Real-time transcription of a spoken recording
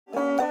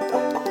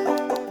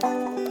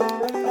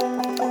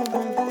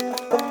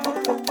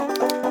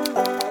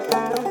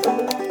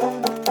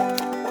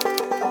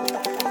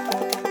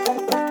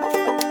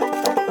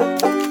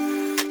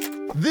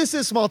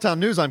is Small Town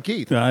News. I'm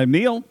Keith. I'm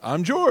Neil.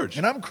 I'm George.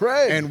 And I'm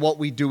Craig. And what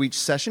we do each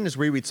session is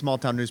we read small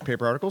town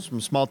newspaper articles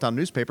from small town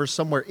newspapers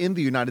somewhere in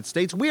the United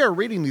States. We are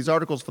reading these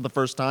articles for the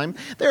first time.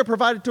 They are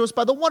provided to us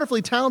by the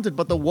wonderfully talented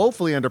but the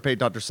woefully underpaid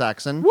Dr.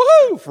 Saxon.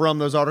 Woohoo! From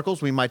those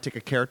articles, we might take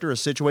a character, a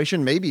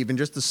situation, maybe even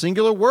just a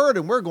singular word,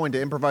 and we're going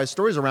to improvise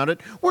stories around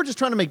it. We're just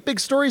trying to make big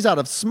stories out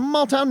of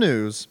small town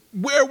news.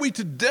 Where are we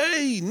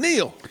today,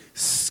 Neil?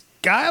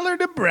 Schuyler,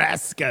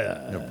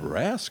 Nebraska.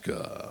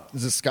 Nebraska.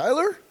 Is it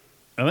Schuyler?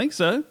 I think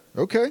so.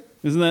 Okay.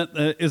 Isn't that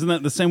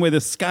the same way the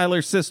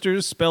Schuyler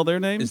sisters spell their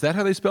name? Is that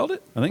how they spelled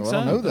it? I think Well, so.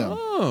 I don't know them.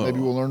 Oh. Maybe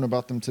we'll learn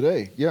about them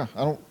today. Yeah,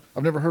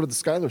 I've never heard of the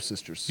Schuyler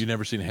sisters. You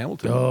never seen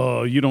Hamilton?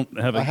 Oh, you don't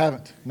have. I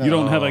haven't. No. You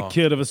don't have a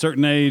kid of a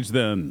certain age,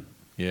 then.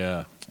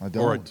 Yeah. I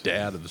don't. Or a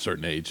dad of a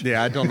certain age.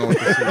 Yeah, I don't know what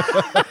this is.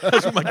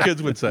 That's what my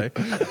kids would say.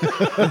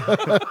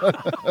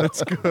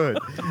 That's good.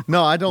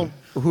 No, I don't.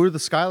 Who are the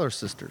Schuyler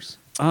sisters?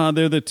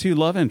 They're the two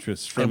love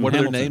interests from And what are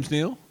Hamilton. their names,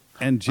 Neil?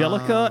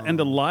 Angelica and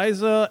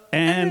Eliza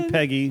and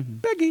Peggy.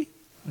 Peggy.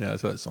 Yeah,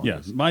 that's what that song Yeah,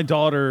 is. my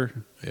daughter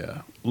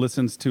Yeah.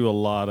 listens to a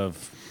lot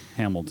of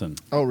Hamilton.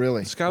 Oh,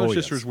 really? The Schuyler Oh, yes.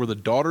 sisters were the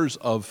daughters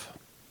of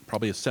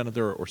probably a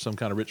senator or some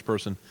kind of rich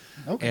person.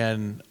 Okay.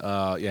 And,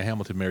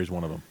 Hamilton marries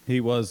one of them.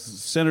 He was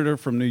senator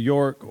from New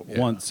York Yeah.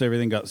 once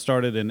everything got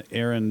started, and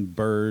Aaron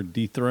Burr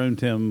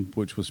dethroned him,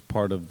 which was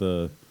part of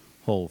the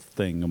whole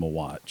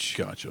thing-a-watch.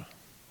 Gotcha.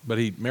 But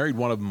he married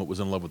one of them but was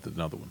in love with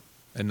another one.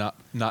 And not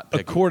Peggy.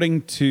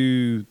 According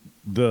to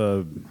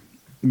the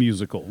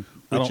musical,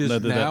 I Which don't is know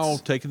that now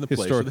that's taking the place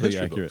of the historically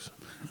history accurate.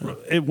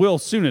 books. It will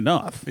soon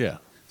enough. Yeah.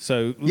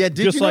 So Yeah,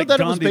 did just you know like that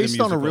it was Gandhi the based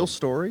on a musical. real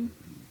story?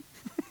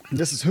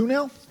 This is who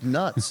now?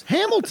 Nuts.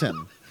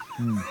 Hamilton.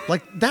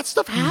 Like, that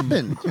stuff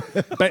happened.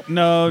 But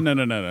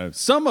no.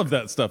 Some of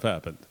that stuff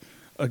happened.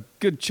 A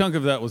good chunk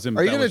of that was Are you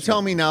embellishment. going to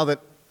tell me now that...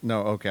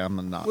 No, okay, I'm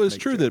not. Well, it's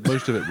make true sure. that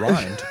most of it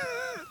rhymed.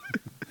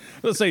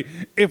 Let's see.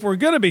 If we're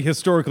going to be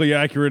historically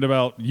accurate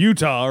about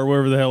Utah or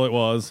wherever the hell it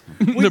was,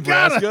 we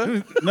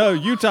Nebraska? no,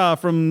 Utah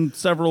from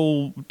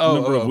several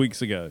number of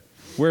weeks ago,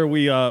 where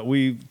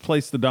we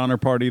placed the Donner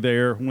Party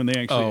there when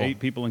they actually ate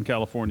people in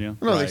California.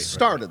 No, they Right,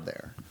 started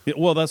there.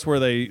 Well, that's where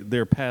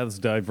their paths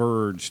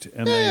diverged,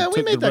 and Yeah, they we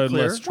took made the that road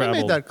clear. less We traveled.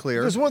 made that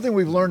clear. There's one thing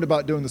we've learned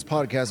about doing this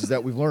podcast is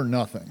that we've learned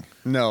nothing.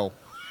 No.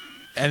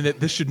 And that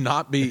this should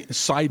not be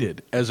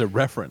cited as a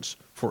reference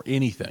for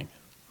anything.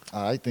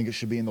 I think it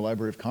should be in the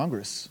Library of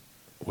Congress.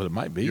 Well, it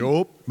might be.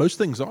 Yup. Most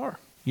things are.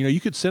 You know, you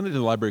could send it to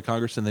the Library of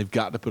Congress and they've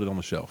got to put it on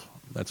the shelf.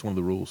 That's one of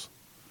the rules.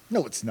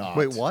 No, it's not.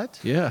 Wait, what?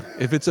 Yeah.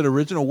 If it's an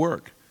original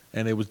work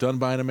and it was done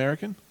by an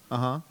American,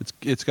 Uh-huh.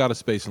 it's got a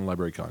space in the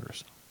Library of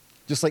Congress.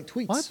 Just like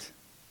tweets. What?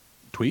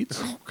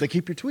 Tweets? They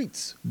keep your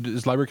tweets.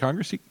 Does Library of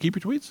Congress keep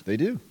your tweets? They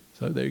do.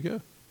 So there you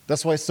go.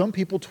 That's why some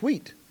people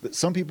tweet.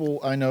 Some people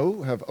I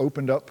know have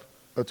opened up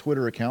a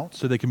Twitter account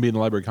So they can be in the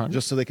Library of Congress?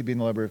 just so they could be in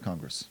the Library of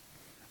Congress.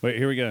 Wait,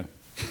 here we go.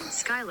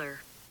 Schuyler.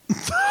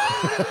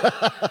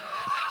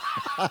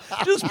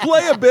 Just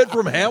play a bit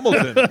from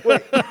Hamilton.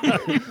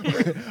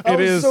 I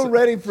was is- so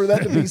ready for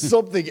that to be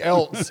something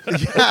else.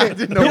 Okay,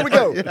 here we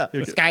go.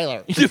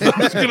 Schuyler. You thought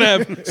it was going to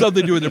have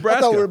something to do with I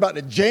Nebraska. thought we were about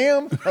to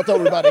jam. I thought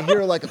we were about to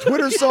hear like a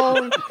Twitter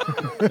song.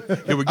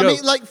 Here we go. I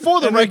mean, like, for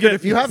the And we record, get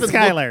if you haven't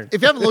Schuyler. looked,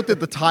 if you haven't looked at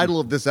the title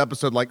of this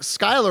episode, like,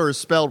 Schuyler is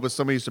spelled with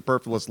so many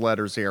superfluous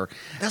letters here.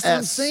 That's what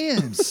I'm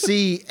saying.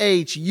 Schuyler.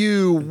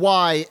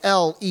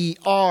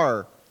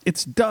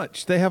 It's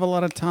Dutch. They have a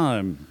lot of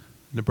time.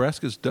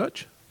 Nebraska's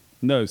Dutch?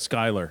 No,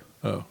 Schuyler.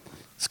 Oh.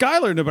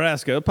 Schuyler,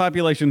 Nebraska,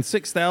 population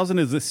 6,000,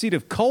 is the seat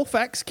of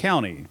Colfax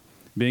County.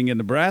 Being in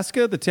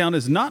Nebraska, the town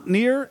is not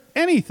near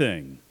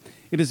anything.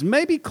 It is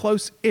maybe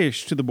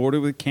close-ish to the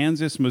border with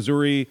Kansas,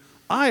 Missouri,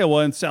 Iowa,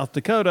 and South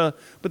Dakota,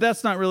 but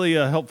that's not really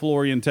a helpful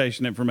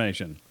orientation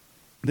information.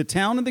 The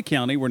town and the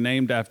county were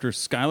named after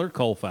Schuyler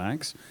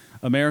Colfax,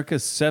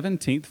 America's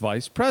 17th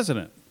vice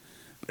president.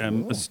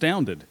 I'm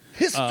astounded.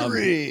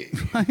 History.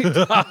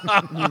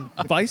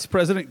 Vice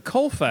President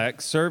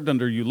Colfax served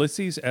under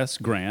Ulysses S.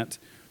 Grant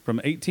from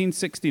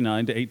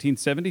 1869 to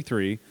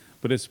 1873,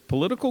 but his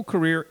political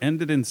career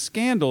ended in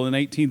scandal in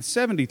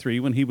 1873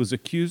 when he was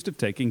accused of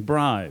taking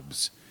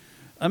bribes.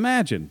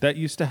 Imagine, that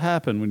used to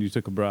happen when you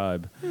took a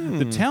bribe.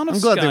 The town of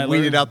I'm glad Schuyler, they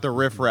weeded out the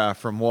riffraff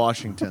from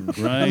Washington.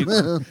 right?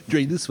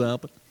 Drain the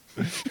swamp.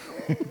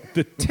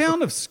 The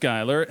town of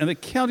Schuyler and the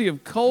county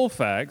of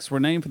Colfax were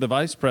named for the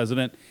vice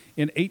president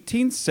in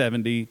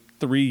 1870,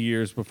 3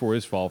 years before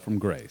his fall from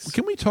grace.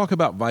 Can we talk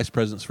about vice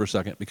presidents for a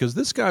second? Because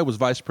this guy was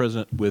vice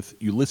president with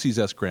Ulysses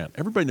S. Grant.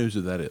 Everybody knows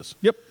who that is.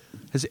 Yep.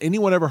 Has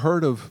anyone ever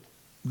heard of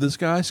this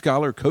guy,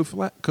 Schuyler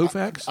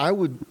Colfax? I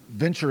would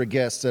venture a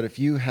guess that if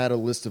you had a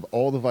list of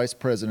all the vice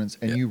presidents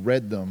and you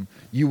read them,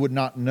 you would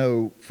not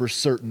know for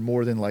certain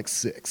more than like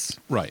 6.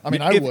 Right. I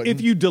mean, I if, would.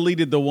 if you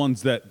deleted the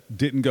ones that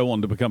didn't go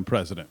on to become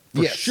president,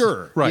 for Yes.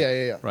 sure. Right.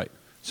 Yeah. Right.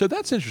 So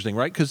that's interesting,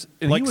 right? Because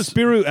Like he was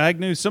Spiro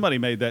Agnew, somebody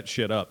made that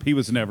shit up. He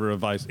was never a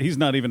vice. He's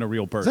not even a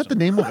real Is person. that the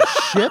name of a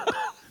ship?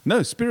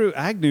 No, Spiro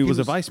Agnew was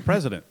a vice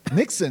president.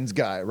 Nixon's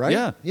guy, right?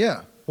 Yeah.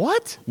 Yeah.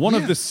 What? One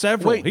of the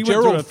several. Wait, he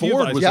Gerald went through a few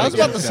Ford vice was Yeah, I was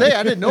about to presidents. say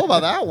I didn't know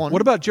about that one.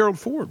 What about Gerald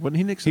Ford? Wasn't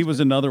he Nixon? He was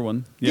another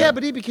one. Yeah,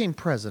 but he became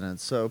president,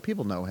 so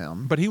people know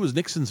him. But he was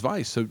Nixon's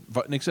vice. So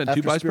Nixon had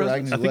After two vice Spiro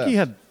presidents. I Agnew think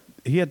left.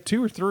 he had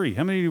 2 or 3.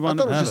 How many did he I wind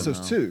thought up it was just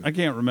having? those two. I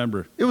can't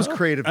remember. It was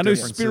creative I know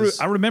differences.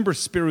 I remember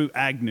Spiro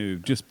Agnew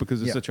just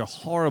because it's Yeah. such a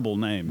horrible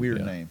name. Weird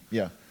Yeah. name.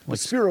 Yeah. But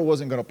Spiro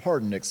wasn't going to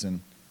pardon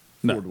Nixon.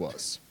 No. Ford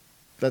was.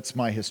 That's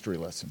my history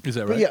lesson. Is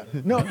that But right?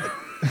 yeah. No.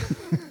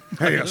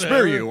 Hey,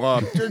 spare you.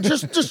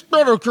 Just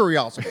out of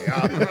curiosity,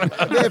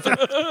 if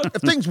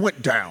things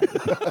went down,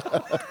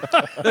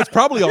 That's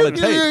probably on the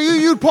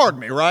tape. you'd pardon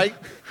me, right?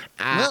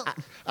 I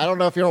don't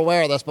know if you're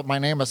aware of this, but my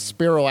name is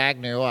Spiro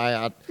Agnew.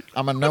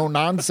 I'm a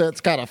no-nonsense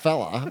kind of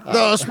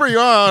fella. Spare you.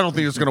 I don't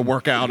think it's going to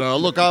work out.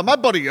 Look, my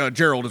buddy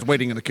Gerald is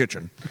waiting in the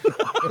kitchen.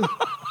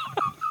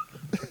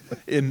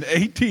 In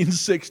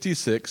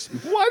 1866,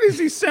 Why does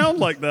he sound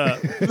like that?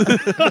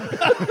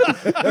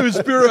 it was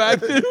Spiro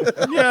Agnew.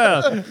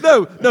 Yeah.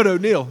 No,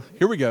 Neil.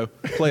 Here we go.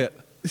 Play it.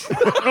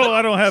 Oh,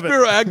 I don't have it.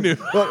 Spiro Agnew.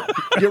 Well,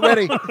 get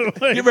ready.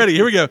 Get ready.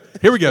 Here we go.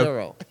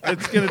 Spiro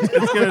It's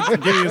gonna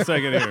give me a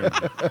second here.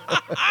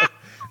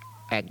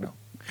 Agnew.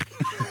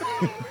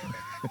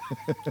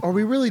 Are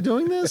we really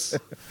doing this?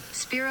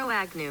 Spiro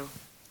Agnew.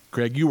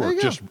 Greg, you There were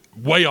you go. just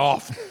way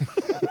off.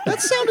 That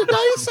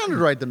sounded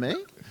right to me.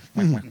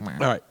 All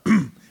right.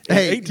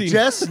 Hey, 18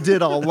 Jess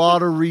did a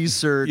lot of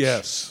research.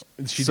 Yes,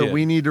 she so did.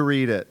 we need to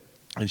read it.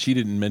 And she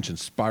didn't mention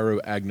Spiro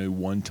Agnew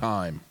one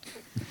time.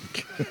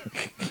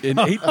 In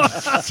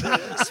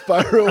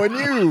Spiro and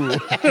you.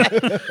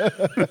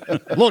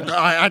 Look,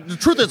 the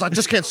truth is, I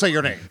just can't say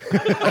your name.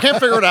 I can't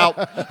figure it out.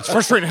 It's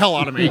frustrating the hell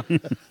out of me.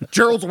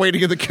 Gerald's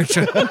waiting in the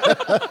kitchen.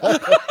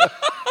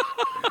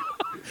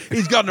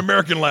 he's got an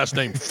American last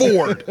name,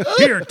 Ford.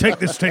 Here, take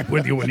this tape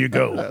with you when you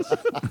go.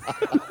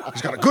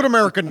 He's got a good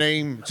American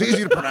name. It's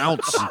easy to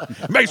pronounce.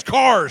 Makes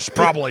cars,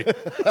 probably.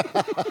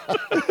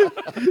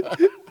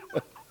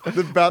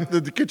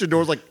 The kitchen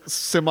door's like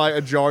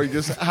semi-ajar.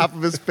 Just half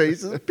of his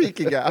face is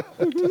peeking out.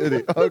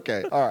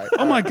 Okay, all right.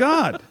 Oh my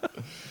God.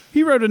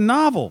 He wrote a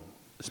novel,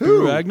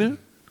 Spiro Agnew?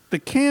 The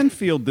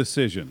Canfield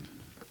Decision,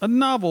 a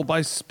novel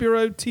by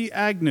Spiro T.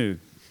 Agnew.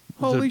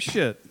 Holy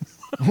shit.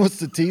 What's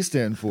the T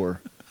stand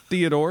for?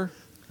 Theodore.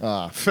 We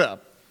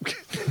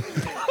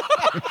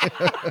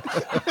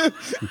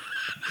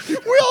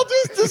all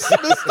just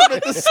dismissed him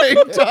at the same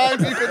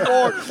time even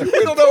more. We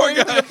don't know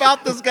anything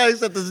about this guy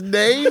except his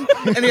name,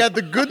 and he had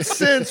the good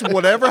sense,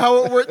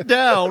 how it went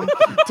down,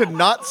 to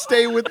not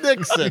stay with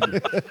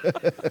Nixon.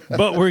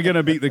 But we're going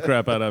to beat the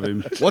crap out of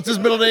him. What's his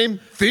middle name?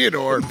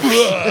 Theodore.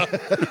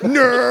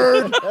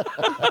 Nerd.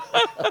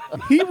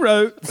 He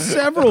wrote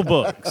several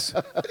books.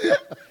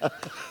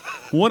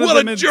 One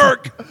What a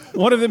jerk.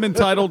 One of them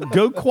entitled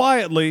Go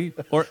Quietly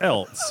or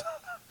Else.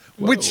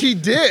 Which he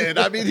did.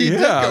 I mean, he did go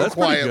that's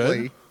pretty quietly.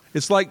 good.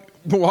 It's like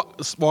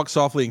walk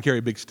softly and carry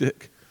a big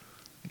stick.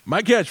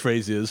 My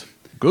catchphrase is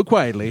go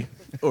quietly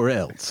or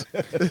else.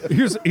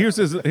 Here's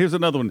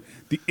another one.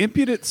 The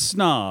Impudent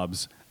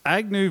Snobs,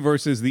 Agnew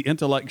versus the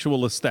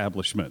Intellectual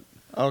Establishment.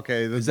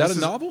 Okay. Is that a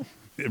novel?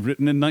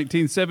 Written in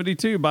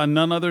 1972 by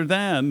none other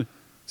than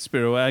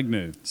Spiro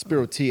Agnew.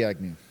 Spiro T.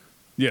 Agnew.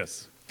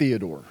 Yes.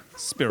 Theodore.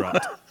 Spiro.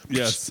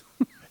 Yes.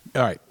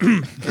 All right.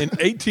 In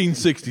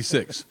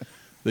 1866,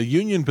 the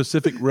Union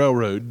Pacific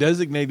Railroad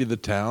designated the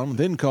town,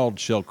 then called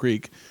Shell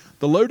Creek,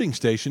 the loading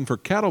station for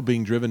cattle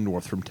being driven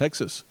north from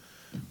Texas.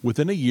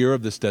 Within a year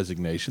of this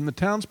designation, the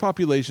town's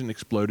population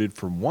exploded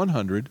from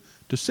 100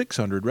 to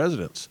 600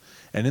 residents.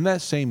 And in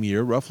that same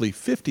year, roughly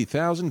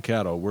 50,000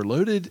 cattle were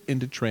loaded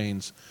into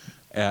trains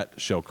at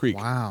Shell Creek.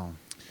 Wow.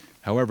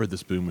 However,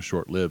 this boom was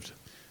short-lived.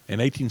 In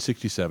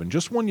 1867,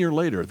 just 1 year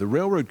later, the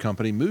railroad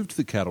company moved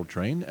the cattle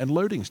train and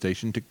loading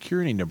station to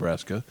Kearney,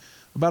 Nebraska,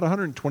 about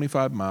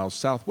 125 miles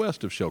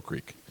southwest of Shell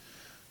Creek.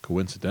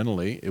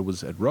 Coincidentally, it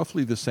was at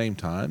roughly the same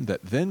time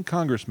that then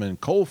Congressman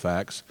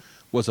Colfax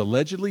was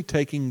allegedly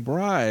taking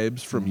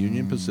bribes from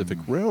Union Pacific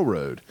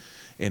Railroad.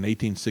 In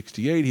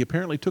 1868, he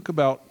apparently took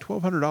about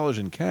 $1,200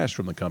 in cash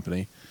from the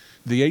company.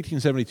 The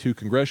 1872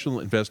 congressional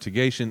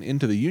investigation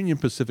into the Union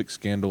Pacific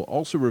scandal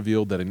also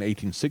revealed that in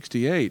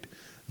 1868,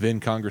 then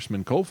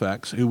Congressman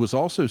Colfax, who was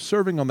also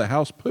serving on the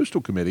House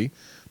Postal Committee,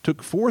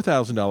 took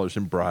 $4,000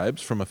 in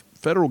bribes from a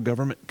federal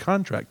government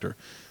contractor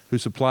who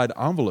supplied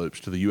envelopes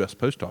to the U.S.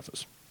 Post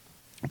Office.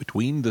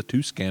 Between the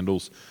two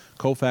scandals,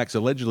 Colfax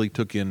allegedly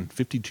took in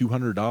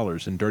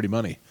 $5,200 in dirty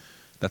money.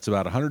 That's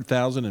about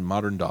 $100,000 in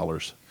modern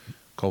dollars.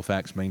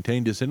 Colfax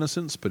maintained his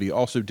innocence, but he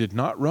also did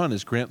not run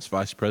as Grant's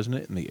vice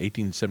president in the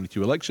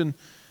 1872 election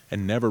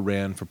and never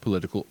ran for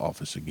political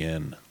office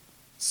again.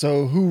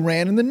 So who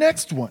ran in the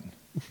next one?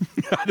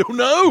 I don't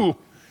know.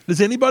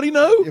 Does anybody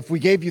know? If we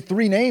gave you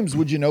 3 names,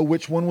 would you know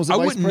which one was a I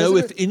vice wouldn't president?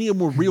 know if any of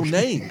them were real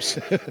names.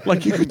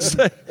 Like you could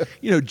say,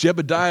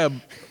 Jebediah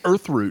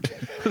Earthroot.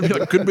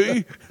 Like, could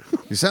be.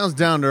 He sounds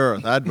down to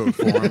earth. I'd vote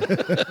for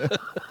him.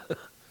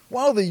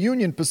 While the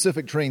Union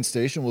Pacific train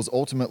station was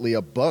ultimately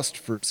a bust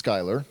for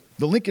Schuyler,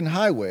 the Lincoln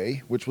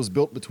Highway, which was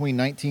built between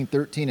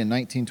 1913 and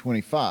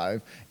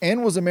 1925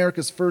 and was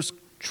America's first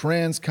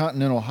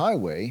transcontinental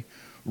highway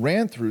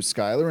ran through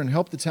Schuyler and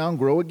helped the town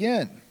grow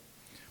again.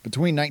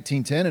 Between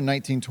 1910 and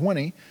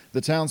 1920,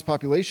 the town's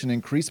population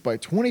increased by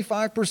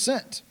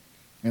 25%,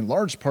 in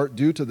large part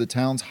due to the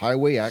town's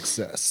highway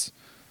access.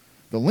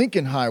 The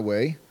Lincoln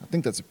Highway, I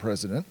think that's a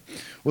president,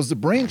 was the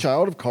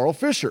brainchild of Carl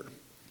Fisher.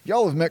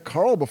 Y'all have met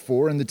Carl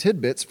before in the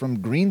Tidbits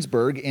from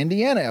Greensburg,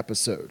 Indiana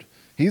episode.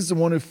 He's the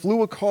one who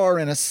flew a car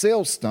in a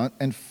sales stunt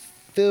and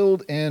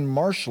filled in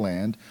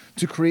marshland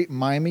to create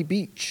Miami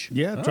Beach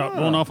Yeah, dropped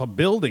one off a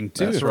building,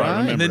 too. That's if I right.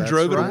 remember. And then That's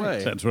drove it right.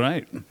 away. That's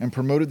right. and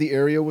promoted the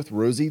area with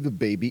Rosie the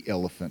baby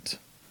elephant.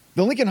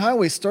 The Lincoln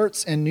Highway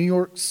starts in New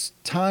York's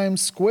Times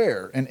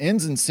Square and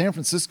ends in San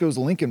Francisco's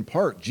Lincoln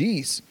Park.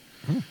 Geez.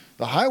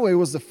 The highway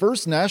was the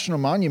first national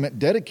monument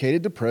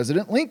dedicated to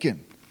President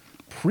Lincoln,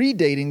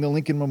 predating the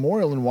Lincoln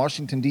Memorial in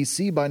Washington,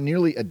 D.C. by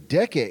nearly a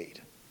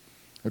decade.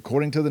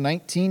 According to the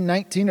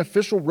 1919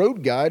 official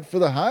road guide for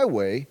the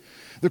highway,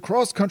 the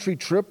cross-country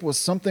trip was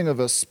something of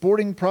a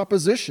sporting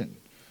proposition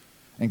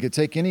and could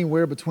take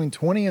anywhere between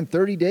 20 and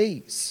 30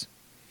 days.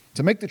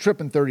 To make the trip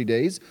in 30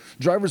 days,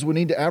 drivers would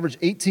need to average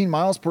 18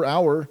 miles per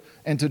hour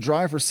and to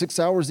drive for 6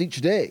 hours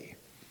each day.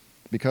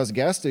 Because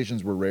gas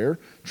stations were rare,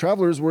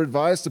 travelers were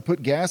advised to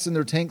put gas in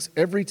their tanks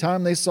every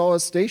time they saw a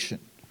station.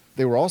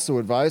 They were also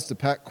advised to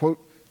pack, quote,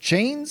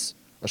 chains,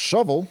 a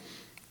shovel,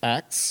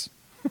 axe,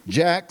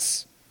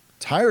 jacks,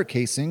 tire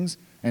casings,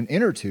 and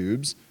inner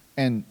tubes,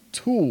 and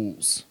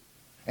tools,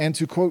 and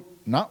to, quote,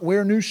 not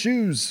wear new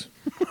shoes.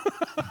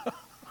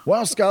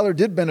 While Schuyler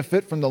did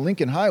benefit from the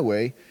Lincoln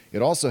Highway,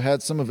 it also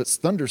had some of its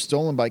thunder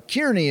stolen by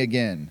Kearney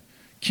again.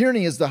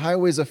 Kearney is the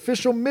highway's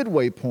official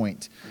midway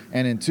point,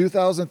 and in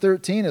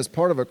 2013, as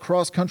part of a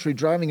cross-country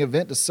driving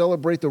event to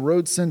celebrate the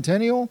road's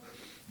centennial,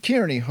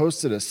 Kearney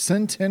hosted a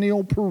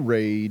centennial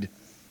parade.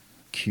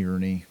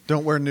 Kearney.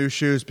 Don't wear new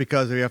shoes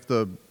because you have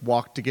to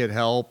walk to get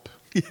help.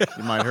 You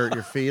might hurt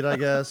your feet, I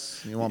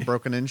guess. You want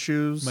broken-in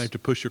shoes? Might have to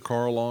push your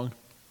car along.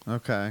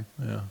 Okay.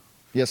 Yeah.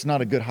 Yeah, it's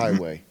not a good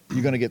highway.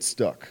 You're going to get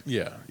stuck.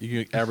 Yeah.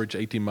 You can average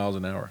 18 miles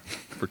an hour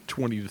for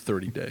 20 to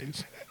 30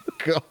 days.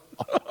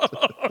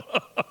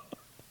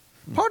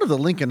 Part of the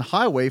Lincoln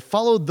Highway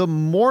followed the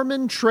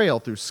Mormon Trail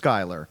through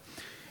Schuyler.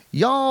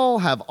 Y'all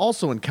have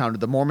also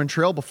encountered the Mormon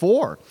Trail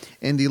before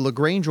in the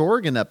LaGrange,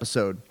 Oregon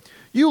episode.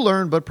 You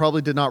learned but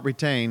probably did not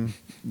retain.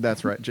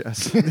 That's right,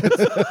 Jess.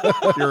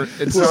 You're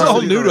This is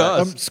all new to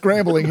I'm us.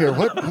 scrambling here.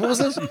 What was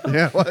this?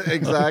 Yeah,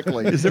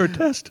 exactly. Is there a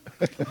test?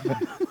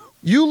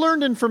 You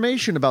learned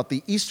information about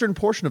the eastern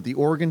portion of the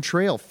Oregon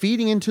Trail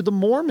feeding into the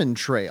Mormon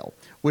Trail,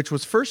 which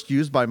was first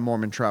used by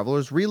Mormon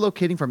travelers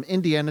relocating from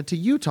Indiana to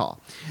Utah.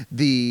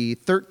 The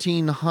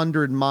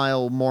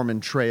 1,300-mile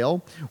Mormon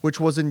Trail, which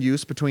was in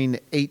use between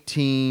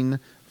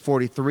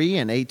 1843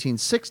 and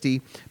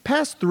 1860,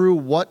 passed through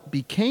what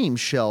became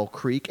Shell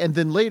Creek and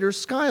then later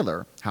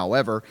Schuyler.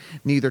 However,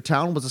 neither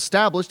town was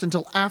established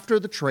until after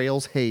the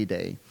trail's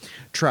heyday.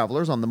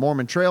 Travelers on the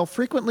Mormon Trail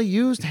frequently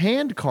used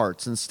hand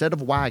carts instead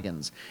of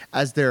wagons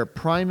as their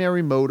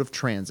primary mode of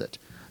transit.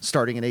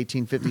 Starting in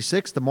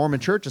 1856, the Mormon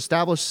Church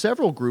established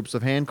several groups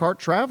of handcart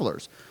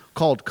travelers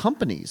called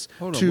companies.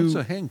 Hold on. What's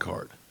a hand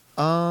cart? It's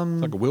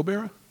like a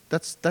wheelbarrow?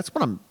 That's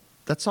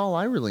all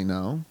I really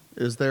know.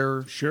 Is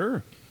there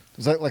Sure.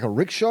 Is that like a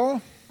rickshaw?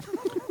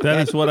 That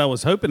is what I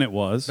was hoping it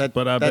was,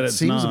 but I bet that it's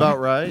seems not. about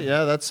right.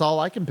 Yeah, that's all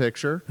I can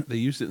picture. They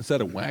used it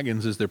instead of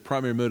wagons as their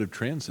primary mode of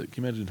transit.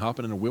 Can you imagine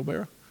hopping in a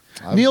wheelbarrow?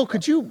 Neil,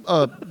 could you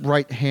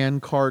write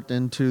handcart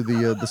into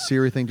the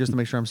Siri thing just to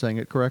make sure I'm saying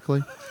it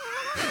correctly?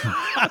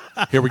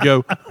 Here we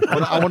go.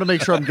 I want to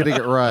make sure I'm getting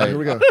it right. Here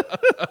we go.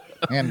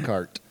 Hand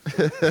cart.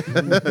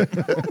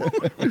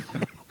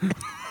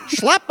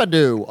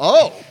 Schlapadoo.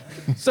 Oh,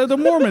 So the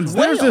Mormons,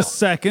 there's a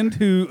second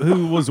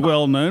who was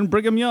well known,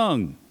 Brigham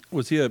Young.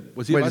 Was he a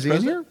wait, vice is he in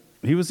president? here?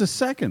 He was the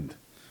second.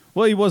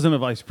 Well, he wasn't a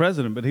vice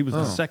president, but he was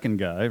the second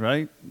guy,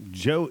 right?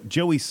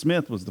 Joey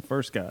Smith was the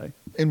first guy.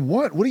 And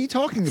what? What are you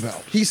talking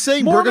about? He's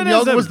saying Brigham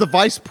Young Mormonism. was the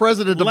vice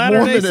president of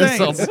Latter-day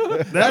Mormonism.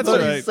 Saints. That's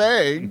what right. he's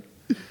saying.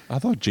 I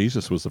thought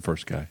Jesus was the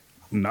first guy.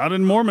 Not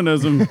in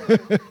Mormonism.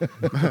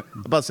 I'm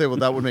about to say, well,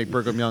 that would make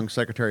Brigham Young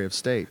Secretary of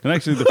State. And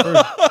actually,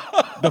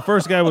 the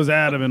first guy was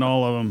Adam in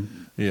all of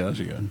them. Yeah, that's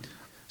good.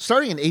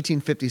 Starting in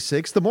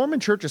 1856, the Mormon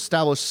Church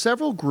established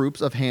several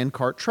groups of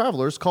handcart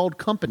travelers called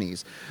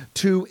companies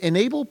to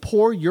enable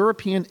poor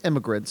European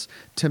immigrants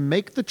to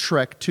make the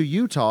trek to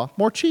Utah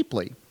more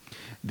cheaply.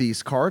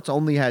 These carts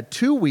only had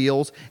 2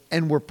 wheels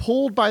and were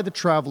pulled by the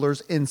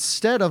travelers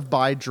instead of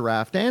by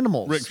draft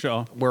animals.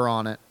 Rickshaw. We're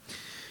on it.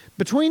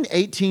 Between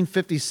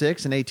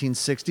 1856 and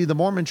 1860, the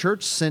Mormon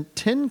Church sent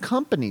 10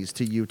 companies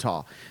to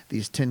Utah.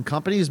 These 10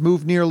 companies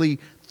moved nearly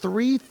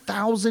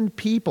 3,000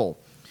 people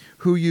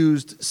who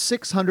used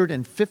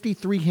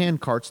 653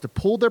 handcarts to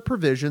pull their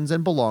provisions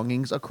and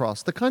belongings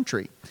across the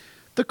country.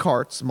 The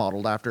carts,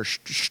 modeled after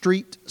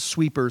street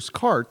sweepers'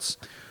 carts,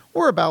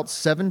 were about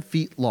 7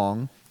 feet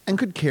long and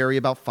could carry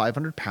about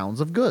 500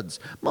 pounds of goods,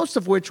 most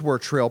of which were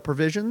trail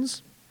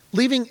provisions,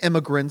 leaving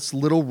immigrants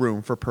little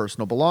room for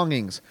personal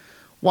belongings.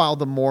 While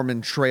the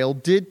Mormon Trail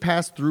did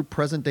pass through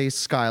present-day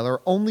Schuyler,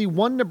 only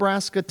one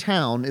Nebraska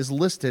town is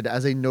listed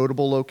as a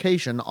notable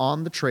location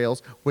on the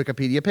trail's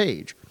Wikipedia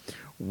page.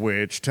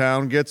 Which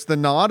town gets the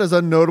nod as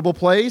a notable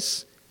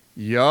place?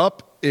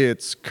 Yup,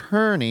 it's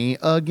Kearney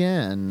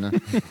again.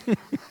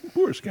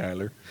 Poor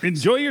Schuyler.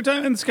 Enjoy your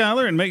time in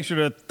Schuyler and make sure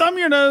to thumb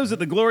your nose at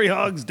the Glory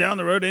Hogs down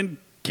the road in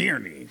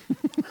Kearney.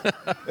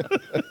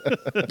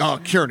 Oh,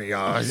 Kearney,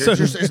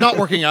 it's not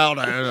working out.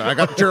 I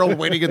got Gerald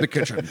waiting in the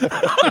kitchen.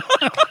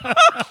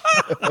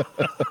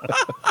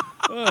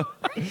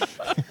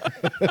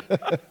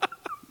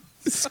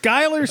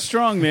 Schuyler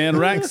Strongman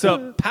racks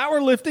up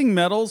powerlifting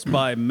medals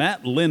by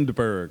Matt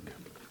Lindberg.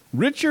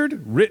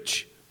 Richard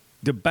Rich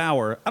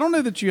DeBauer. I don't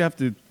know that you have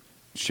to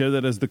show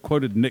that as the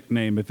quoted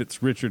nickname if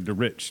it's Richard the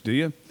Rich, do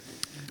you?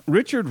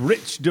 Richard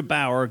Rich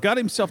DeBauer got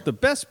himself the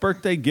best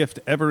birthday gift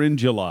ever in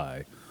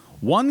July.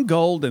 1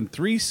 gold and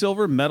 3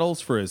 silver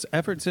medals for his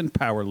efforts in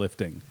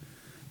powerlifting.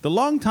 The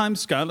longtime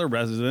Schuyler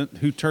resident,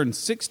 who turned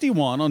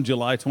 61 on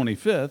July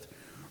 25th,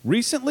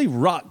 recently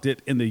rocked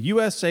it in the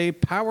USA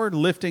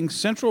Powerlifting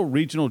Central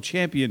Regional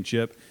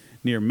Championship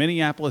near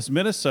Minneapolis,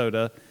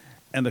 Minnesota,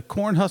 and the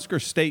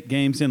Cornhusker State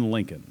Games in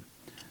Lincoln.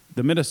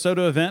 The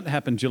Minnesota event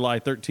happened July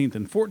 13th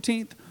and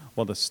 14th,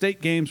 while the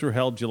state games were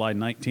held July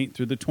 19th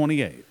through the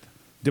 28th.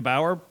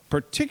 DeBauer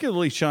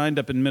particularly shined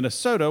up in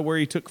Minnesota, where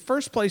he took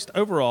first place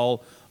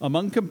overall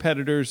among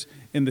competitors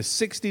in the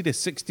 60 to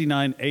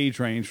 69 age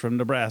range from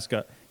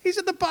Nebraska. He's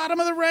at the bottom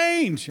of the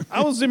range.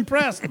 I was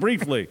impressed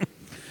briefly.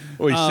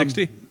 Oh, he's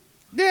 60?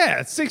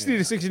 Yeah, 60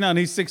 to 69.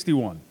 He's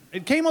 61.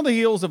 It came on the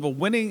heels of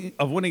winning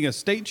a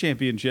state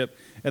championship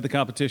at the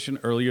competition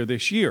earlier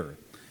this year.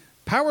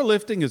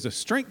 Powerlifting is a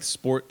strength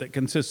sport that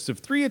consists of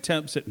 3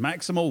 attempts at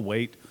maximal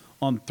weight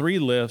on 3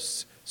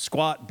 lifts: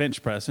 squat,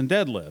 bench press, and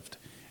deadlift.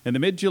 In the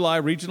mid-July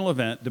regional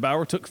event,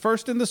 DeBauer took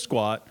first in the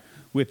squat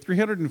with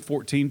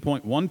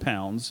 314.1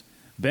 pounds,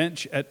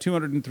 bench at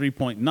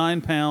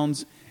 203.9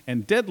 pounds,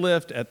 and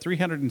deadlift at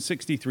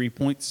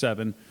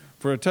 363.7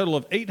 for a total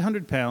of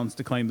 800 pounds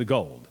to claim the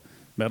gold.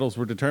 Medals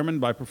were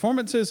determined by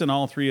performances in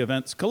all 3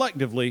 events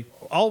collectively.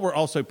 All were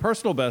also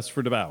personal bests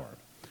for DeBauer.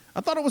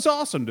 I thought it was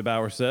awesome,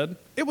 DeBauer said.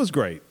 It was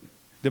great.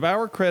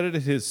 DeBauer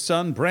credited his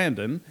son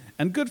Brandon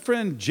and good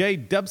friend Jay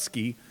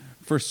Dubsky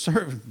for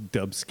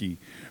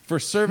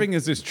serving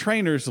as his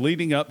trainers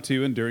leading up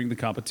to and during the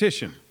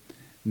competition,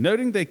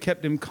 noting they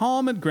kept him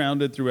calm and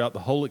grounded throughout the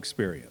whole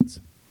experience.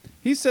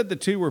 He said the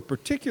 2 were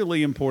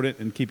particularly important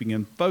in keeping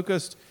him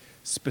focused,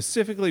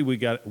 specifically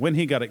when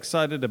he got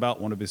excited about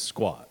one of his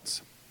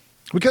squats.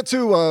 We cut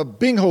to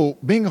Binghole.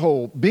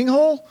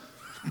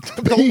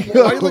 Why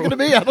are you looking at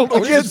me? I don't know.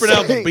 I can't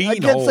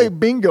beanhole. say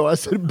bingo. I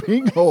said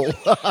binghole.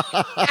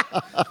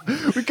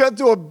 We cut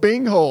to a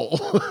binghole.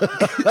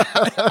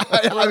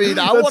 I mean,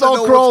 I Let's want to all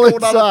know crawl what's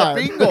going inside. on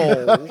at the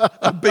bingo.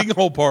 A big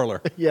hole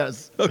parlor.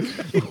 Yes.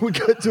 We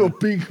cut to a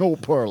binghole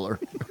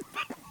parlor.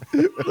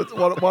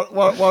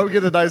 Why don't we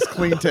get a nice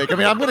clean take? I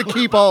mean, I'm going to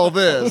keep all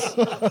this,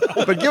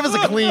 but give us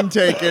a clean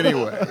take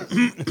anyway.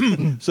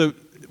 So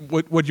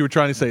what you were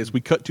trying to say is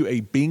we cut to a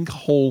bing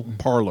hole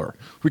parlor.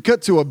 We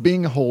cut to a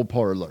binghole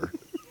parlor.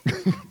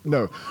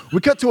 No,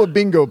 we cut to a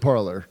bingo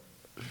parlor.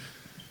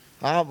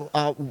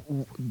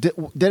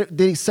 Did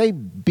he say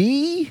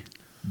B?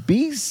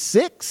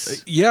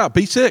 B6? Yeah,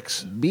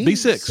 B6.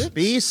 B6.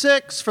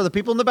 B6 for the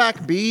people in the back.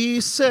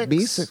 B6.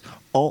 B6.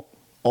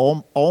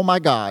 Oh my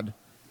God.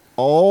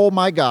 Oh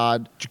my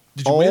God.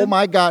 Did you oh win?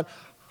 my God.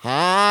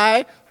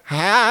 I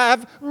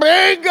have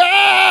bingo!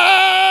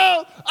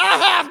 I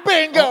have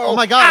bingo! Oh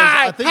my God.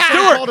 I think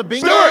Stuart, it's called a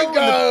bingo. Stuart,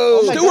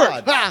 Oh my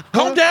Stuart, God.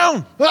 calm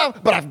down.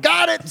 But I've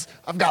got it.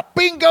 I've got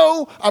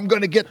bingo. I'm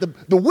going to get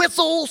the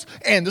whistles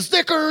and the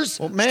stickers.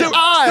 Well, ma'am,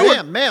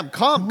 Stuart. ma'am,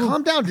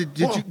 calm down.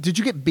 Did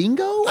you get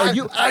bingo? Are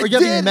you I having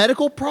did.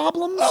 medical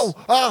problems? Settle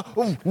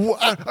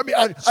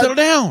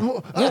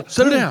down.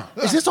 Settle down.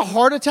 Is this a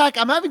heart attack?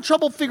 I'm having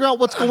trouble figuring out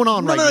what's going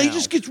on No, right no, now. he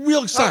just gets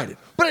real excited.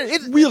 But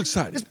it's Real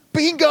excited.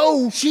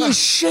 bingo. She's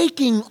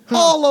shaking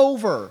all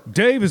over.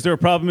 Dave, is there a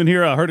problem in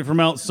here? I heard it from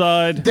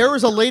outside. There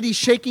is a lady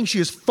shaking. She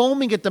is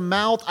foaming at the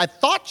mouth. I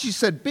thought she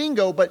said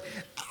bingo, but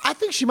I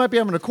think she might be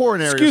having a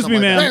coronary. or Excuse me,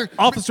 something like ma'am. that.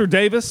 Officer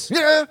Davis.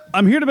 Yeah.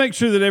 I'm here to make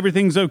sure that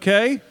everything's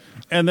okay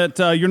and that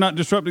you're not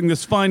disrupting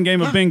this fine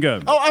game of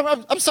bingo.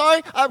 Oh, I'm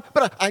sorry,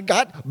 but I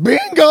got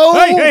bingo.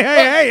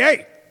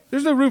 Hey.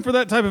 There's no room for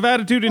that type of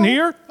attitude in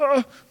here.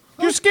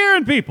 You're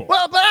scaring people.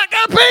 Well, but I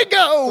got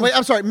bingo. Wait,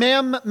 I'm sorry,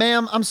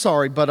 ma'am. I'm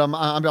sorry, but I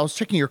was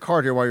checking your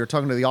card here while you were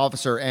talking to the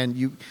officer, and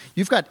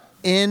you've got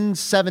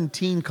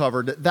N17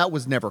 covered. That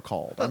was never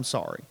called. I'm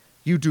sorry.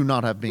 You do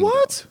not have bingo.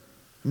 What?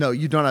 No,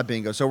 you don't have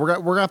bingo. So we're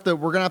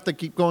gonna have to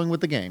keep going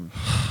with the game.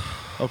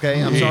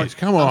 Okay, I'm sorry. Jeez,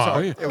 come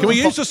on. Can we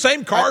use the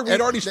same card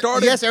we'd already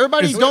started? Yes,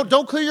 everybody,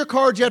 don't clear your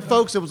cards yet,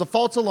 folks. It was a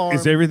false alarm.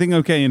 Is everything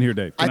okay in here,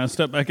 Dave? Can I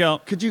step back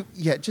out? Could you?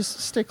 Yeah, just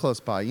stay close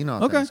by. You know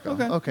how Okay, things go.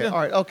 okay, yeah. All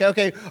right.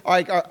 Okay. All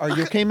right. Are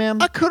you okay,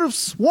 ma'am? I could have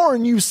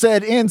sworn you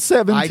said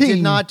N17. I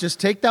did not. Just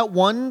take that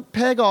one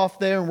peg off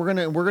there, and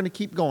we're gonna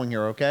keep going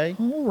here. Okay.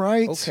 All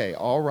right. Okay.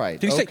 All right.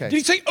 Did okay.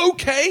 he say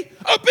okay?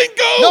 Oh,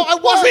 bingo! No, I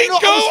wasn't. Bingo!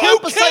 No, I was here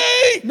Okay!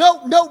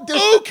 beside- No.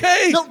 There's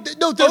Okay.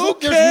 No. There's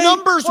Okay.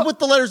 numbers with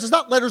the letters. There's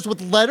not letters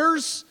with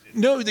letters.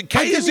 No, the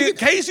K is didn't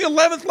the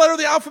 11th letter of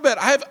the alphabet.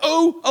 I have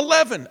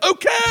O11.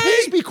 Okay.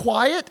 Please be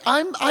quiet.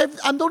 I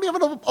don't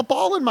even have a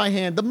ball in my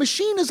hand. The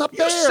machine is up You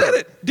there. said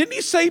it. Didn't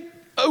he say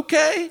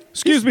okay?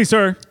 Excuse me,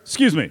 sir.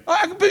 Excuse me.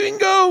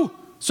 Bingo.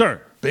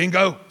 Sir.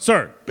 Bingo.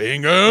 Sir.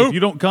 Bingo. If you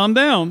don't calm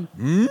down,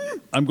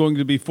 I'm going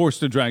to be forced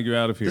to drag you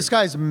out of here. This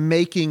guy's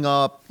making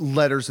up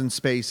letters and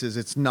spaces.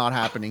 It's not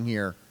happening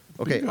here.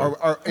 Okay,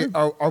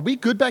 are we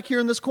good back here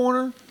in this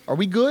corner? Are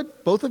we good?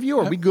 Both of you,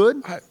 are we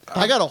good?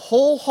 I got a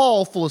whole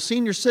hall full of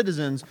senior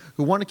citizens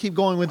who want to keep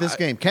going with this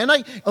game. Can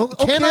I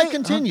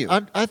continue?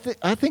 I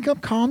think I'm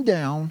calmed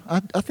down.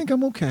 I think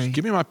I'm okay.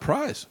 Give me my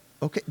prize.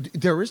 Okay,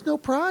 there is no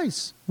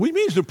prize. What do you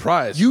mean there's no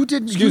prize? You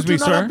didn't. Excuse you me, do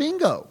not sir? have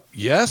bingo.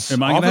 Yes.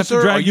 Am I gonna have to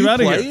Officer, drag are you out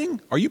of here?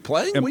 playing? Are you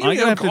playing? Am Well, I you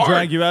going to have have a to card.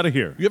 drag you out of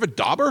here? You have a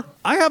dauber?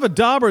 I have a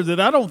dauber that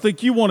I don't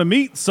think you want to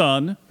meet,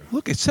 son.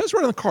 Look, it says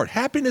right on the card.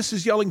 Happiness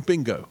is yelling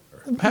bingo.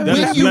 That When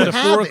is you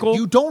metaphorical. have it,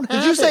 you don't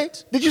have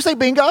Did you say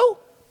bingo?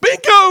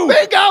 Bingo!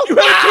 Bingo! You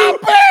have two.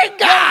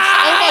 Bingo!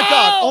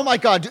 Oh my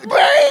God! Bingo!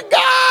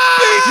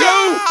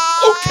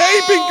 Okay,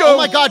 bingo! Oh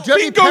my God! Do you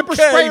have any Bingo pepper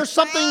K. spray or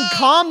something?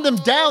 Calm them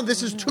down.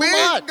 This is too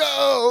much.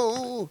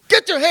 Bingo!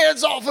 Get your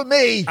hands off of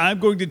me! I'm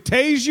going to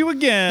tase you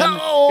again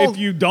No. if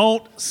you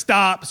don't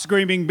stop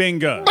screaming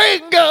bingo.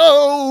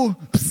 Bingo!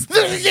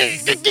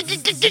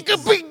 Bingo!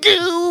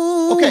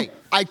 Okay,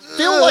 I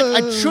feel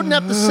like I shouldn't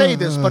have to say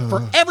this, but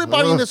for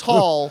everybody in this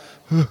hall,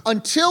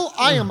 until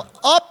I am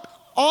up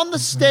on the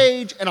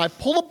stage and I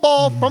pull a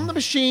ball from the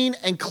machine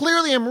and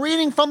clearly I'm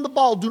reading from the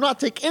ball, do not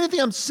take anything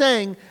I'm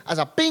saying as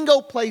a bingo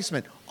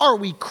placement. Are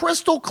we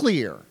crystal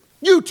clear?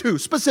 You two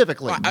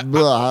specifically.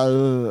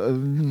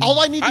 All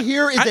I need to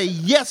hear is a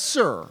yes,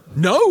 sir.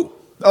 No.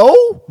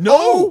 Oh?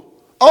 No.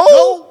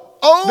 Oh?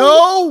 Oh?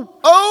 No.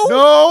 Oh?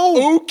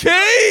 No. Okay.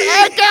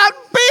 I got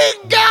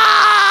bingo!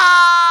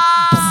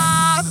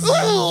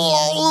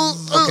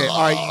 Okay,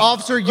 all right,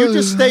 officer, you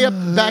just stay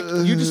back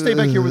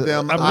here with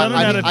them. I'm running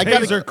out of I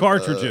gotta- taser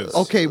cartridges.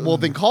 Okay, well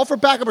then call for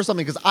backup or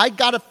something because I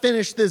gotta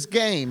finish this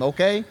game.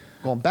 Okay,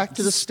 going back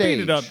to the stage.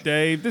 Speed it up,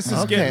 Dave. This is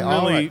Okay, getting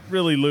all really, right.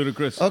 really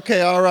ludicrous.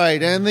 Okay, all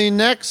right, and the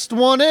next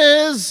one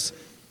is,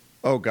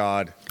 oh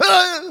God,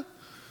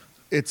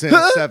 it's in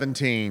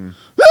 17.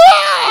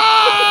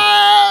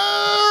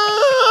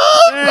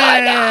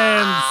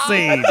 And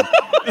scene.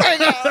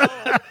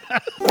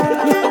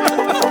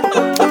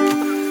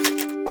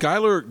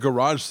 Schuyler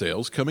Garage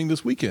Sales coming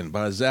this weekend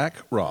by Zach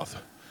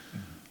Roth.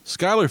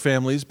 Schuyler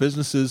families,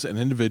 businesses, and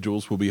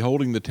individuals will be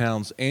holding the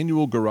town's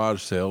annual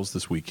garage sales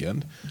this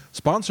weekend,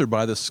 sponsored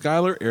by the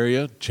Schuyler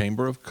Area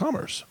Chamber of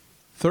Commerce.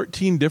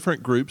 13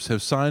 different groups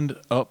have signed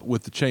up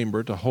with the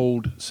chamber to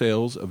hold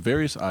sales of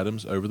various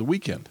items over the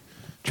weekend.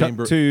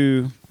 Cut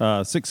to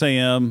 6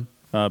 a.m.,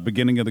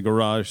 beginning of the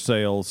garage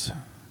sales.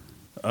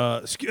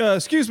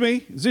 Excuse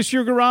me, is this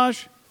your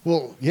garage?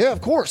 Well, yeah,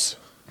 of course.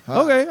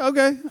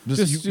 Okay.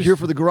 Just here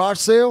for the garage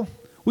sale?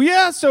 Well,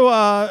 yeah, so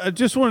I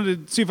just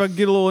wanted to see if I could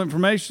get a little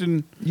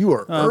information. You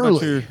are about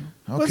early.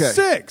 Well, Okay.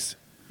 6.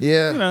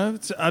 Yeah. You know,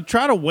 I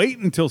try to wait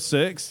until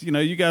 6. You know,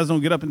 you guys don't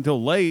get up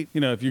until late.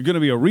 You know, if you're going to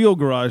be a real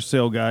garage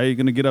sale guy, you're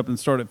going to get up and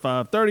start at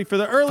 5:30 for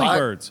the early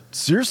birds.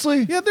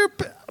 Seriously? Yeah,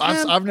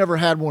 I've never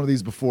had one of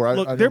these before.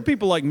 Look, there are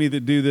people like me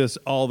that do this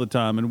all the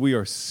time, and we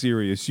are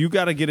serious. You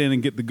got to get in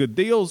and get the good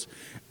deals,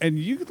 and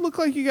you look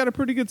like you got a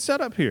pretty good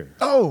setup here.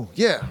 Oh,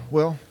 yeah.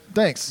 Well,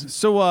 thanks.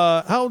 So,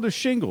 how old are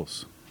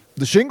shingles?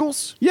 The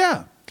shingles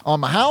Yeah,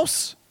 on my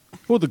house?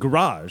 well, the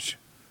garage.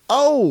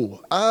 Oh,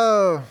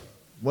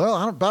 well,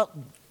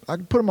 I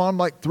could put them on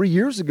like 3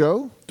 years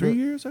ago. 3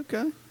 years,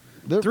 okay.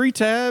 They're- 3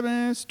 tab,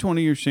 it's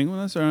 20-year shingle.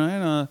 That's all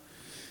right.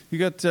 You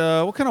got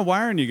what kind of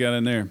wiring you got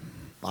in there?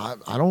 I'm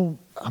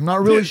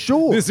not really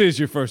sure. This is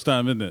your first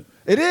time, isn't it?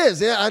 It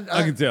is, yeah.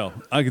 I can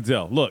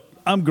tell. Look,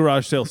 I'm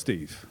Garage Sale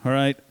Steve, all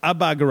right? I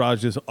buy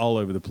garages all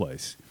over the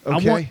place.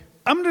 Okay.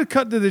 I'm going to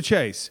cut to the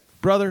chase.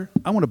 Brother,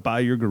 I want to buy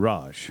your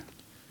garage.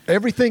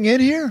 Everything in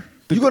here?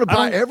 You going to I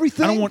buy don't-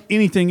 everything? I don't want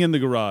anything in the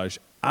garage.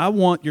 I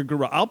want your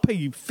garage. I'll pay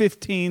you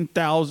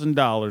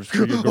 $15,000 for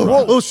your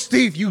garage. Oh,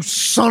 Steve, you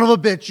son of a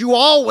bitch! You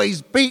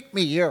always beat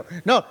me here.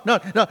 No.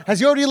 Has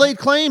he already laid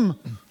claim?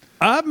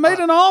 I've made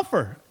an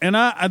offer, and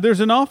there's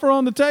an offer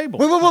on the table.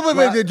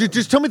 Wait.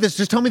 Just tell me this.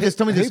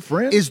 Hey,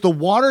 friend. Is the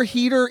water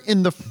heater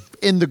in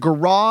the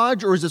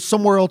garage, or is it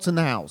somewhere else in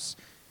the house?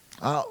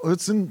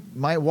 It's in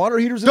my water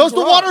heater's in Does the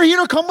the garage. water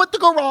heater come with the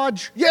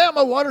garage? Yeah,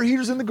 my water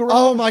heater's in the garage.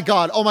 Oh my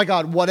God!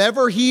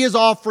 Whatever he is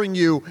offering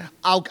you,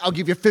 I'll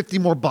give you $50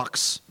 more.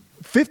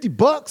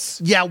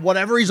 $50? Yeah,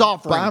 whatever he's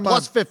offering, Buy my-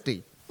 plus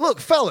 50. Look,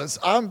 fellas,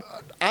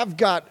 I've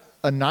got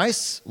a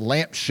nice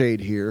lampshade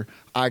here.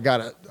 I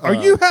got a. Are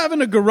you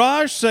having a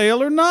garage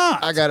sale or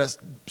not? I got a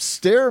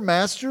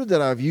Stairmaster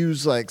that I've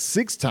used like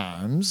 6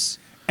 times.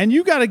 And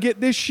you got to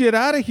get this shit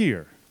out of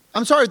here.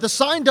 I'm sorry, the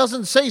sign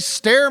doesn't say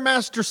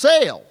Stairmaster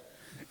sale.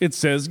 It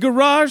says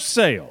garage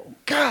sale.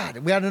 God,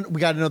 we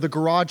got another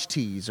garage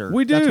teaser.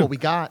 We do. That's what we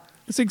got.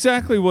 That's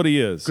exactly what he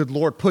is. Good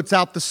Lord, puts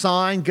out the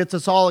sign, gets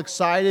us all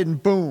excited,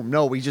 and boom.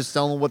 No, we just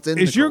tell them what's in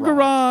Is the your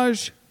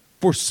garage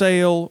for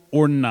sale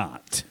or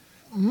not?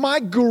 My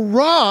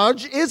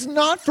garage is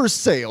not for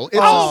sale. It's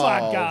Oh, my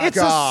God. It's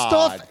God. a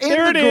stuff in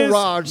There the it is.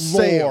 garage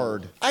sale.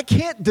 Lord. I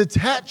can't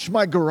detach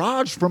my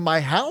garage from my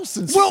house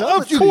and Well, sell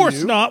of it to course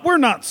you. not. We're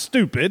not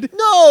stupid.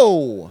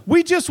 No.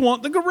 We just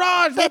want the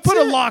garage. We'll That's put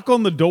a it. lock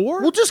on the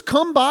door. We'll just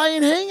come by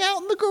and hang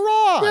out in the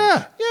garage.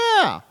 Yeah.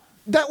 Yeah.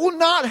 That will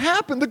not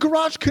happen. The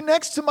garage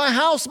connects to my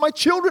house. My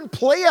children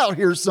play out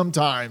here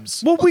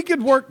sometimes. Well, we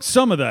could work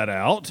some of that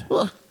out.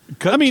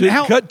 Cut I mean,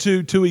 how- cut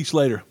to 2 weeks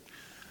later.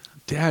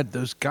 Dad,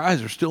 those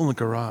guys are still in the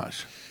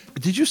garage.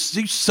 Did you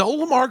sold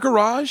them our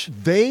garage?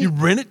 You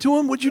rent it to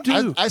them? What'd you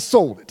do? I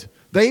sold it.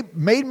 They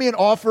made me an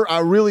offer I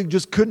really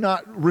just could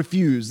not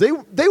refuse. They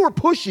were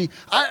pushy.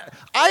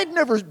 I'd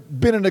never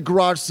been in a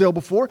garage sale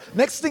before.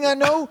 Next thing I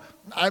know,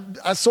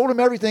 I sold them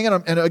everything.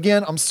 And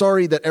again, I'm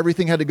sorry that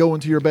everything had to go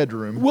into your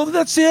bedroom. Well,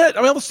 that's it. I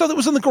mean, all the stuff that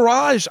was in the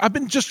garage. I've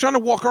been just trying to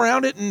walk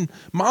around it, and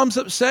Mom's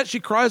upset. She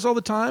cries all the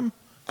time.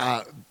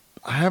 I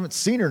haven't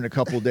seen her in a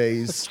couple of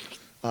days.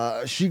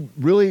 She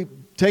really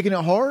taking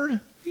it hard?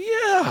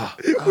 Yeah.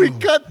 We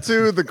cut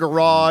to the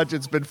garage.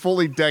 It's been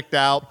fully decked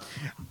out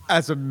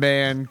as a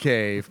man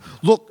cave.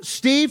 Look,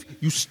 Steve,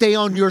 you stay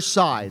on your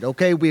side,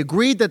 okay? We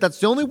agreed that that's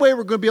the only way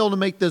we're going to be able to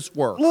make this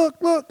work. Look.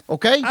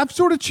 Okay? I've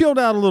sort of chilled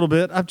out a little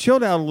bit.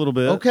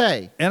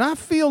 Okay. And I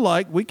feel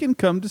like we can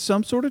come to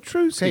some sort of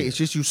truce Okay, here. it's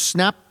just you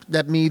snapped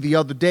at me the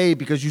other day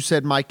because you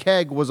said my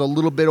keg was a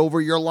little bit over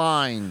your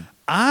line.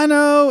 I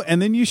know,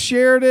 and then you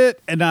shared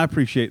it, and I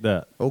appreciate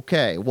that.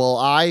 Okay, well,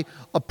 I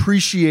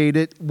appreciate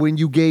it when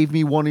you gave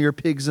me one of your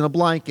pigs in a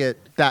blanket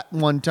that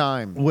one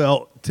time.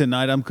 Well,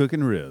 tonight I'm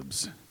cooking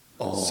ribs.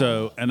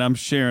 So, and I'm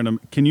sharing them.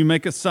 Can you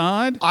make a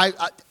side? I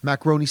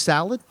macaroni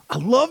salad? I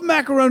love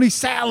macaroni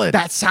salad.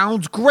 That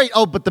sounds great.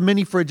 Oh, but the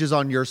mini fridge is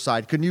on your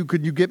side. Could you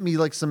get me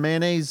like some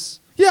mayonnaise?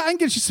 Yeah, I can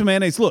get you some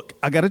mayonnaise. Look,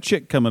 I got a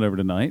chick coming over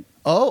tonight.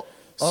 Oh.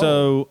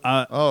 So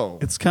Oh.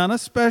 it's kind of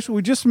special.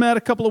 We just met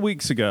a couple of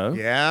weeks ago.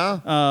 Yeah.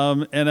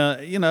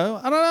 You know,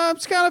 I don't know. I'm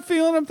just kind of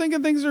feeling. I'm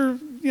thinking things are,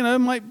 you know,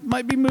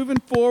 might be moving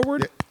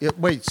forward.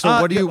 Wait, so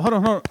what do you... Hold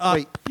on.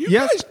 Wait. You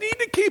yes. guys need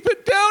to keep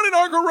it down in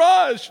our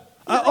garage.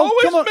 You're come on.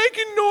 always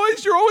making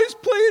noise. You're always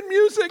playing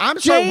music. I'm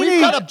sorry, Janie,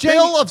 we've got a Janie,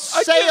 bill of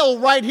sale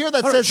right here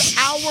that says Shh,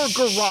 our shh,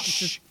 garage.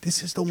 shh.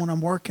 This is the one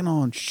I'm working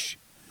on. Shh.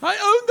 I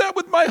own that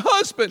with my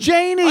husband.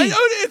 Janie.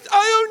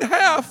 I own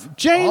half.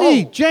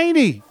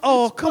 Janie.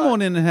 Oh, come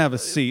on in and have a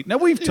seat. Now,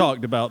 we've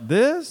talked about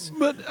this.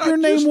 But I your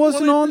name just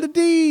wasn't wanted on the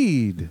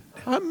deed.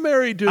 I'm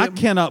married to him. I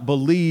cannot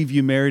believe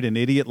you married an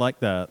idiot like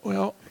that.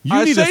 Well, You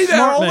I need say a that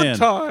smart all man. the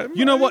time.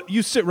 You know what?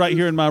 You sit right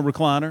here in my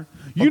recliner.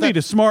 You need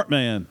a smart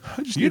man.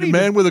 I just need a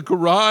man with a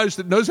garage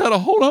that knows how to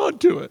hold on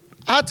to it.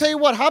 I'll tell you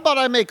what, how about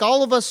I make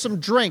all of us some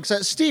drinks?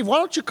 Steve, why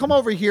don't you come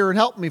over here and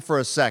help me for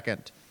a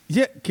second?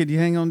 Yeah, could you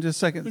hang on just a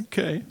second?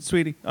 Okay.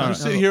 Sweetie. All I'm right.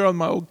 sitting here on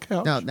my old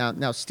couch.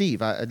 Now,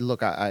 Steve. I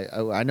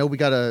know we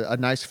got a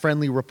nice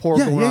friendly rapport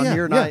Yeah, going yeah, on yeah,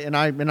 here, yeah.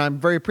 and I'm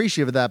very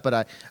appreciative of that.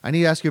 But I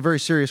need to ask you a very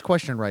serious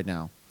question right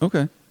now.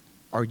 Okay.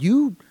 Are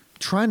you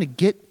trying to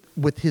get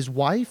with his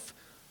wife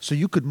so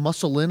you could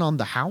muscle in on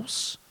the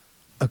house?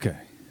 Okay.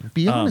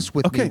 Be honest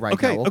with me right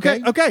now,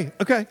 okay? Okay.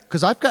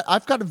 Because I've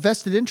got a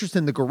vested interest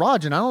in the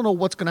garage, and I don't know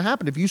what's going to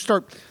happen if you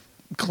start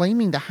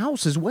claiming the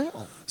house as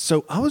well.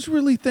 So I was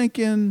really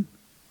thinking,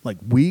 like,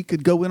 we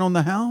could go in on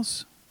the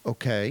house.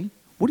 Okay.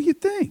 What do you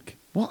think?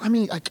 Well, I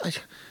mean,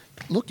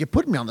 look, you're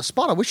putting me on the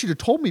spot. I wish you'd have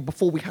told me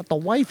before we had the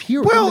wife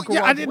here. Well, in the yeah,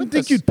 I garage didn't with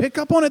think us. you'd pick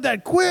up on it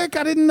that quick.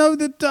 I didn't know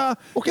that.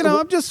 Okay, I'm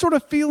well- just sort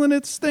of feeling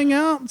its thing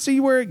out and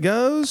see where it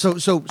goes.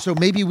 So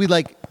maybe we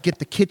get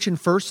the kitchen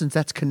first, since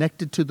that's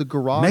connected to the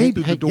garage.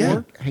 Maybe, through the yeah.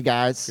 door. Hey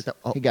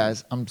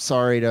guys, I'm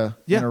sorry to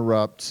Yeah.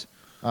 interrupt.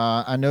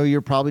 I know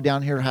you're probably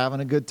down here having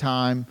a good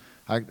time.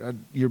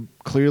 You're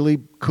clearly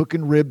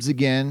cooking ribs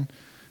again.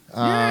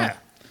 Yeah.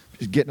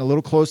 Just getting a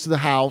little close to the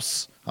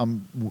house.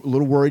 I'm a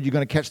little worried you're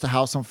going to catch the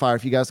house on fire.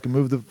 If you guys can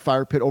move the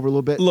fire pit over a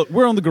little bit. Look,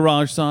 we're on the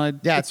garage side.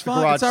 Yeah, it's the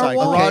fine. garage It's our side.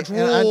 wall. Garage and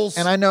I- rules.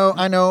 And I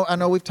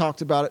know we've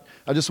talked about it.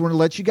 I just want to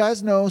let you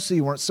guys know so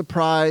you weren't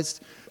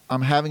surprised.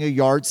 I'm having a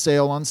yard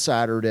sale on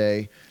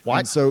Saturday. What?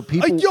 And so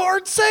people A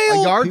yard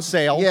sale. A yard people-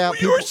 sale. Yeah.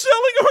 You were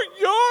selling our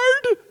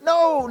yard?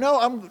 No,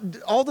 I'm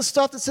all the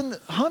stuff that's in the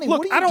honey. Look,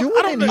 what I are you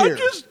don't- doing in here?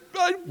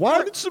 I What?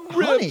 wanted some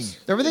Honey, ribs.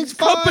 Everything's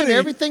Company. fine.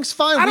 Everything's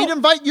fine. I We'd don't-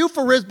 invite you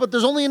for ribs, but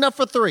there's only enough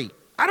for 3.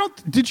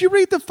 Did you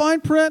read the fine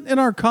print in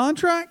our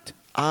contract?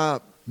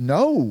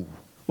 No.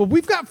 Well,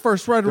 we've got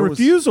first right of There was-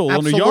 refusal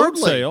on a yard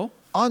Absolutely. sale.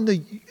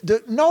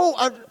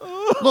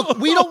 Look,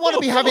 we don't want to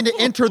be having to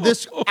enter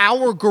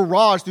our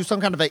garage through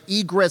some kind of an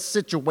egress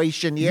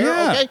situation here,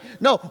 Yeah. okay?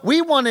 No,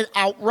 we want it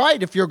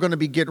outright if you're going to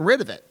be getting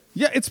rid of it.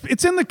 Yeah,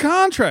 it's in the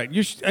contract.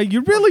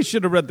 You really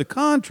should have read the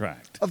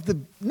contract.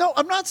 No,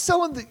 I'm not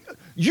selling the.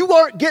 You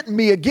aren't getting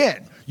me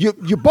again. You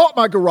bought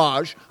my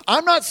garage.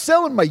 I'm not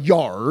selling my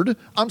yard.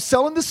 I'm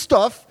selling the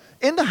stuff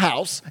in the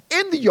house,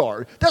 in the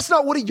yard. That's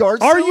not what a yard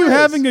sale Are you is.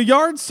 having a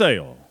yard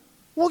sale?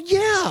 Well,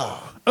 yeah.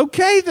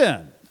 Okay,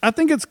 then. I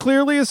think it's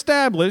clearly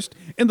established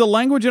in the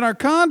language in our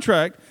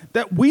contract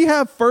that we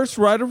have first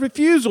right of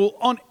refusal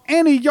on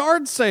any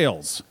yard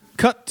sales.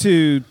 Cut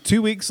to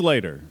 2 weeks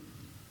later.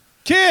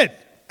 Kid,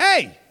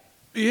 hey,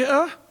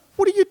 Yeah?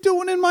 what are you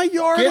doing in my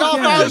yard? Get off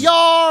again? our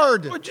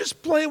yard! We're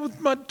just playing with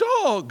my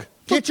dog.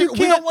 We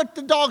don't want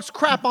the dog's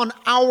crap on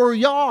our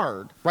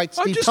yard. Right,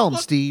 Steve? Tell him,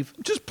 Steve.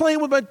 Just playing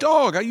with my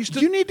dog. I used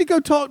to. You need to go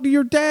talk to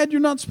your dad. You're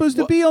not supposed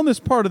to be on this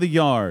part of the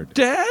yard.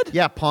 Dad?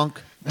 Yeah,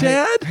 punk.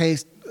 Dad? Hey,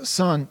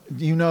 son,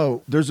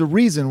 there's a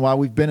reason why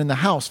we've been in the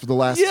house for the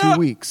last 2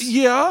 weeks.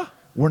 Yeah.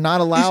 We're not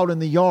allowed in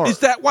the yard. Is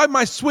that why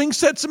my swing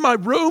set's in my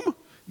room?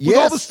 With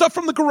all Yes. the stuff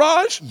from the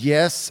garage?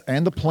 Yes,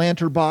 and the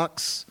planter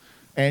box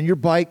and your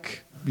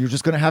bike. You're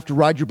just going to have to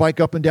ride your bike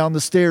up and down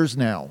the stairs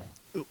now.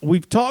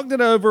 We've talked it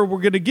over.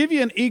 We're going to give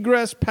you an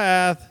egress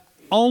path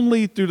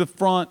only through the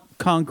front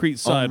concrete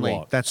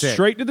sidewalk. That's it.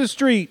 Straight to the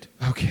street.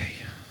 Okay.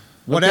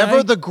 Whatever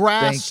Okay? the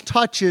grass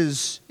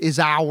touches is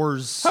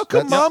ours. How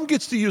come That's- Mom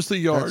gets to use the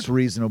yard? That's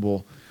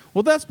reasonable.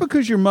 Well, that's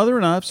because your mother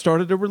and I have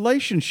started a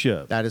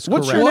relationship. That is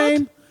What's correct. your What?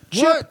 name?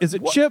 Chip. What? Is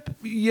it What? Chip?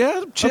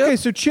 Yeah, Chip. Okay,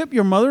 so Chip,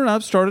 your mother and I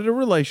have started a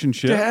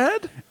relationship.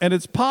 Dad? And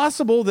it's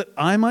possible that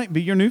I might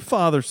be your new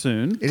father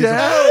soon. It is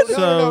Dad? No,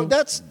 So-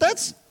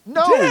 that's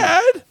no.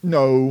 Dad?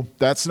 No,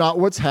 that's not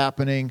what's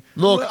happening.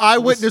 Look,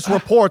 eyewitness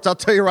reports. I'll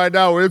tell you right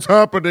now, it's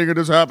happening. It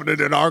is happening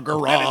in our And it's-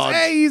 garage.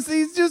 hey,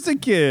 he's just a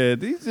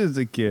kid. He's just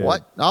a kid.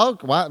 What? Oh,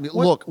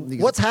 look.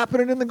 What's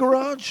happening in the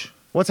garage?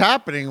 What's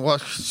happening? Well,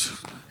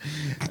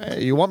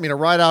 hey, you want me to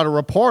write out a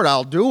report?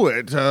 I'll do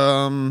it.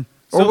 So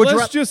Or would you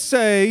let's just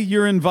say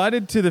you're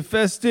invited to the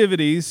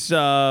festivities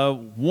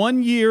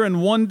 1 year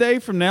and 1 day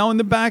from now in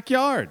the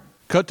backyard.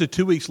 Cut to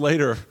 2 weeks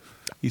later,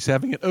 he's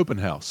having an open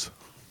house.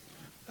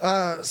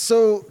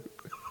 So,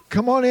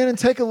 come on in and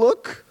take a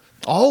look.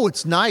 Oh,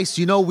 it's nice.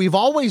 We've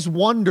always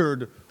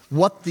wondered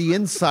what the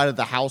inside of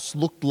the house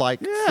looked like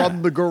Yeah.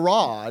 from the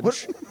garage.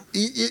 This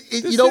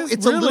It's is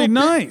a really little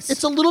nice.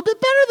 It's a little bit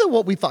better than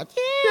what we thought.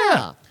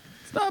 Yeah.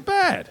 It's not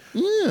bad.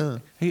 Yeah.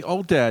 Hey,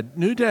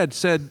 new dad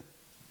said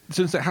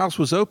since the house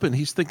was open,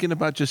 he's thinking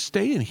about just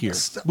staying here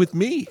with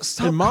me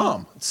and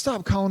Mom.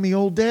 Stop calling me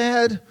old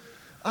dad.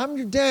 I'm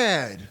your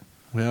dad.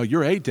 Well,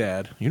 you're a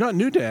dad. You're not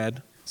new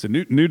dad. So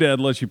new dad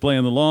lets you play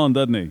in the lawn,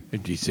 doesn't he?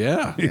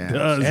 Yeah. He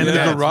does. And in the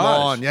yeah. garage.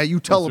 Lawn. Yeah, you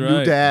tell That's him, new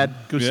right. dad.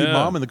 Go see Yeah.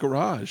 Mom in the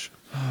garage.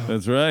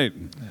 That's right.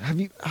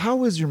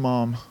 How is your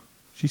mom?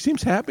 She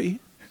seems happy.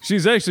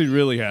 She's actually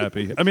really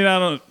happy. I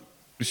mean,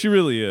 she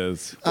really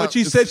is. What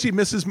she said she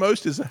misses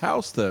most is the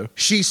house, though.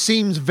 She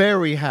seems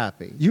very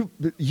happy.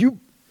 You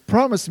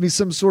promised me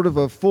some sort of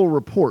a full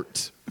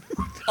report.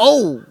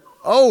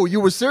 Oh, you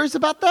were serious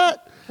about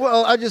that?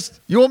 Well,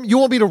 You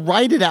want me to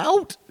write it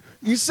out?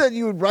 you said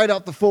you would write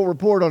out the full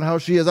report on how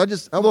she is. I'm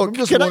just Can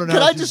wondering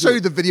how I she's just show you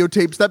doing. the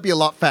videotapes? That'd be a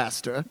lot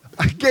faster.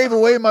 I gave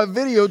away my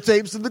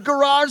videotapes in the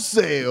garage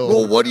sale.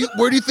 Well, where do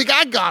you think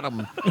I got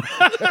them?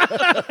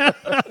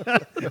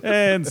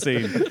 And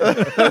scene.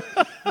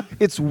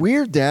 It's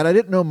weird, Dad. I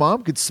didn't know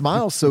Mom could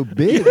smile so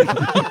big.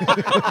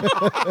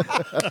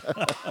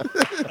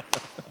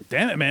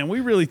 Damn it, man.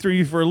 We really threw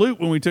you for a loop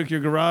when we took your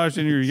garage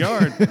and your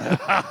yard.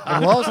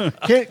 I'm lost.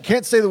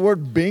 Can't say the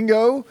word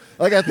bingo.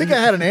 Like I think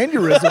I had an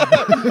aneurysm.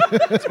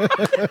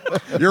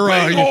 You're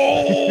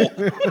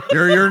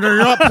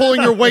not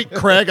pulling your weight,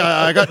 Craig.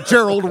 I got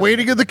Gerald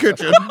waiting in the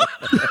kitchen.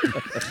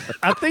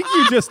 I think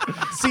you just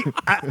see.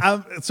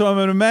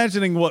 I'm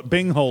imagining what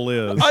Bing hole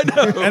is. I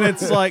know. And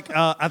it's like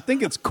I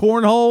think it's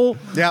cornhole,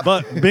 Yep.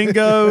 but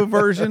bingo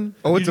version.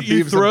 Oh, it's a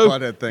You Beavis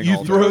and Butthead thing. You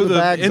all day. throw the the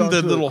bags in the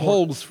onto the little court.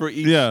 holes for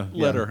each Yeah.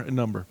 letter and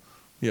number.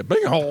 Yeah,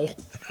 big hole.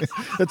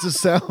 That's a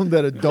sound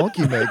that a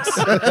donkey makes.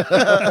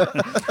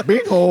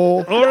 Bing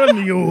hole. Or a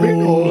mule.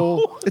 Bing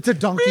hole. It's a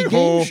donkey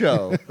game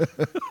show.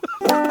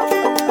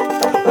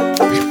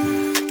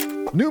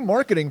 New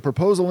marketing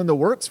proposal in the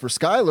works for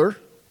Skylar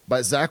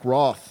by Zach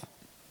Roth.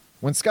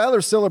 When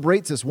Skylar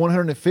celebrates its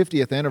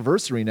 150th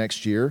anniversary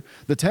next year,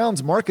 the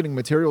town's marketing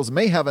materials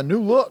may have a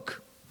new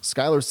look.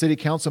 Skylar City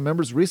Council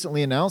members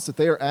recently announced that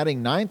they are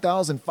adding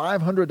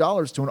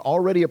 $9,500 to an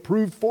already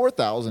approved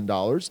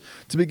 $4,000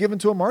 to be given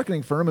to a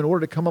marketing firm in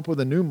order to come up with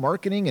a new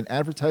marketing and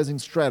advertising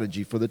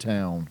strategy for the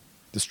town.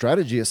 The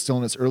strategy is still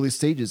in its early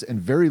stages and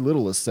very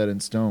little is set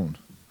in stone.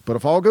 But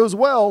if all goes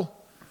well,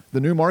 the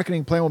new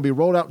marketing plan will be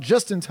rolled out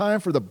just in time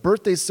for the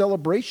birthday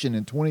celebration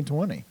in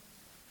 2020.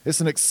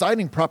 It's an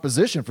exciting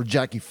proposition for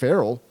Jackie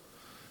Farrell,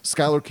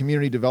 Schuyler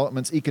Community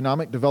Development's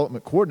Economic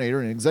Development Coordinator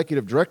and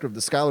Executive Director of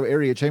the Schuyler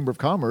Area Chamber of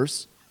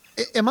Commerce.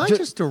 Am I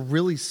just a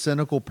really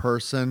cynical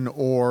person,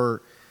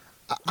 or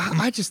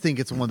I just think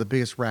it's one of the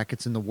biggest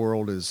rackets in the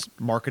world is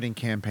marketing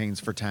campaigns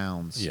for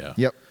towns. Yeah.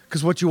 Yep.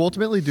 Because what you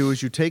ultimately do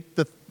is you take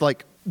the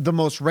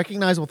most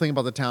recognizable thing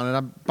about the town,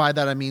 and by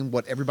that I mean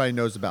what everybody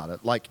knows about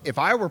it. Like if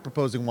I were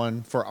proposing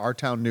one for our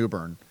town, New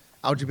Bern,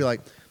 I would just be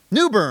like,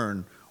 New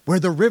Bern, where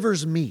the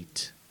rivers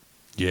meet.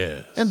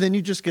 Yes. And then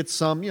you just get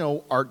some,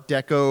 Art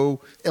Deco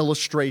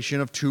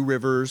illustration of two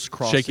rivers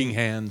crossing. Shaking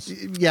hands.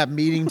 Yeah,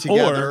 meeting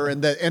together Or-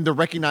 and the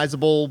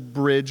recognizable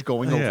bridge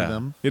going over Yeah.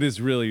 them. It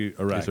is really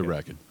a racket. It's a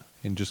racket.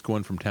 And just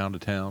going from town to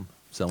town,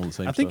 selling the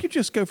same I think you stuff.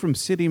 just go from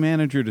city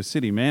manager to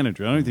city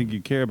manager. I don't think you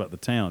care about the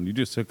town. You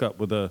just hook up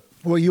with a.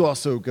 Well, you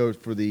also go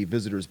for the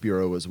Visitors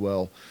Bureau as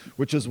well,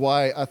 which is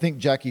why I think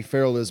Jackie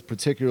Farrell is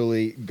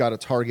particularly got a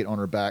target on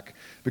her back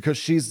because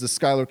she's the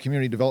Schuyler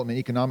Community Development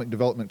Economic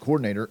Development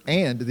Coordinator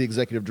and the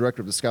Executive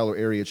Director of the Schuyler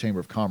Area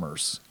Chamber of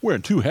Commerce.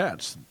 Wearing two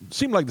hats.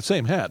 Seemed like the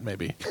same hat,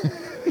 maybe.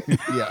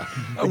 Yeah.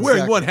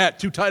 Wearing one hat,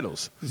 two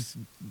titles.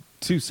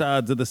 Two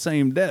sides of the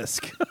same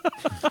desk.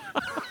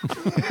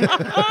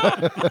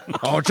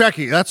 Oh,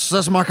 Jackie,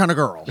 that's my kind of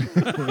girl.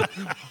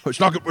 It's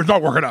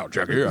not working out,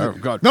 Jackie. Oh,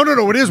 God. No,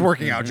 it is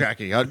working out,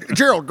 Jackie.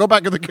 Gerald, go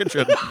back in the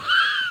kitchen.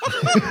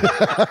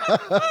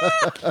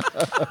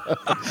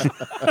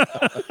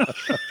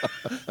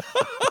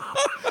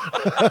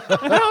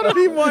 How did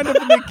he wind up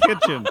in the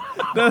kitchen?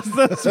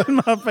 That's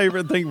been my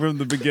favorite thing from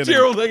the beginning.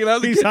 Gerald hanging out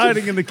in the He's kitchen.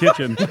 hiding in the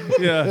kitchen.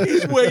 Yeah.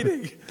 He's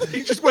waiting.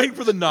 He's just waiting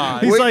for the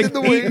nod. He's Waiting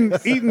like in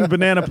the eating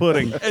banana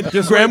pudding. and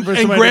just graham, waiting for and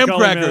somebody graham to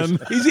call him crackers. in.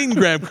 He's eating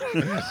graham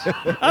crackers.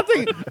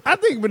 I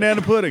think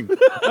banana pudding.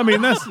 I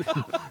mean, that's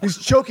He's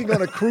choking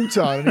on a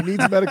crouton and he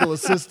needs medical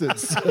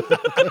assistance.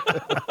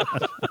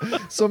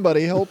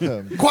 Somebody help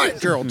him. Quiet,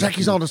 Gerald.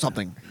 Jackie's onto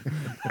something.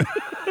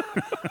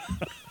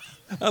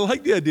 I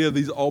like the idea of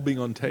these all being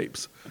on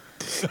tapes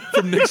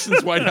from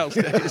Nixon's White House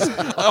days.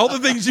 All the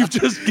things you've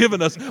just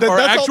given us are that's all-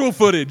 actual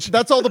footage.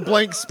 That's all the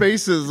blank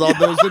spaces on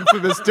those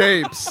infamous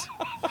tapes.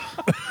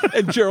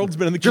 And Gerald's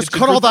been in the Just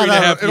kitchen cut all for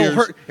that 3.5 out.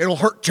 years. It'll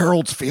hurt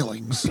Gerald's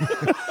feelings.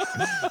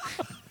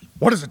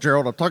 What is it,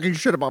 Gerald? I'm talking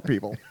shit about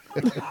people.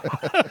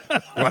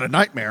 What a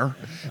nightmare.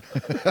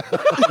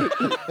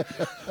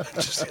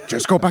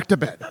 just go back to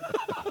bed.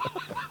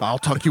 I'll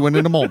tuck you in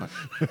a moment.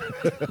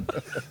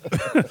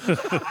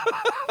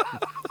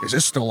 Is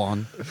this still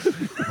on?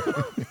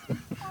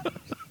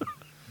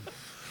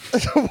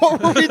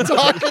 What were we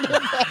talking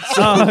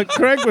about?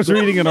 Craig was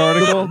reading an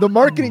article. The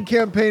marketing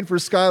campaign for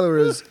Schuyler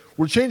is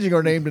we're changing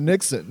our name to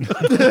Nixon.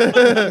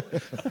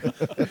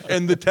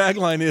 And the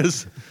tagline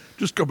is,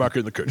 just go back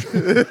in the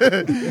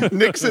kitchen.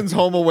 Nixon's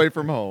home away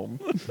from home.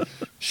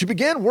 She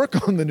began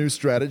work on the new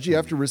strategy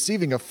after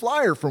receiving a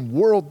flyer from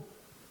Ward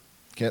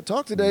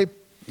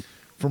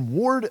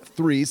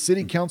 3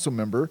 City Council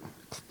member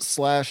 /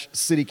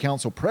 City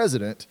Council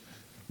President.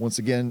 Once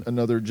again,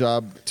 another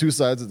job, two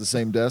sides at the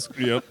same desk.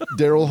 Yep.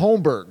 Daryl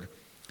Holmberg,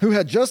 who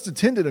had just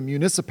attended a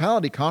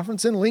municipality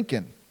conference in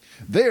Lincoln.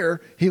 There,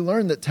 he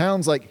learned that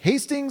towns like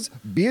Hastings,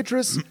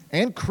 Beatrice,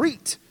 and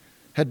Crete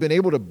had been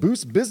able to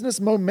boost business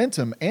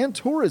momentum and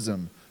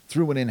tourism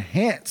through an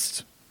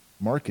enhanced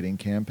marketing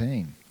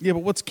campaign. Yeah, but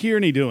what's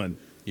Kearney doing?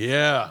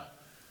 Yeah.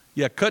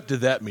 Yeah, cut to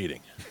that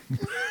meeting.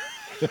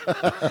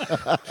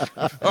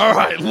 All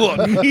right,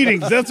 look.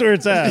 Meetings, that's where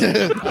it's at.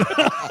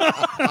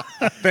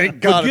 Thank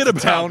God Forget it's a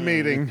about town it.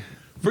 meeting.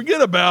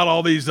 Forget about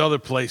all these other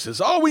places.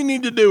 All we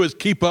need to do is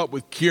keep up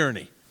with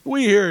Kearney.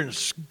 We here in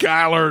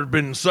Schuyler have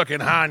been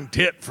sucking hind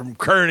tit from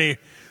Kearney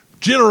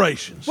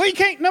generations. Well,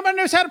 nobody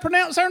knows how to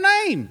pronounce our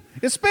name.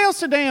 It spells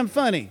so damn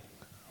funny.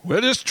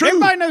 Well, it's true.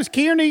 Everybody knows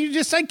Kearney. You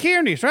just say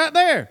Kearney. It's right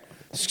there.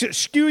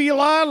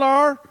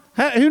 Skew-you-lie-lar.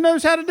 Who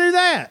knows how to do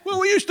that? Well,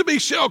 we used to be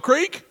Shell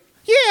Creek.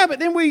 Yeah, but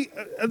then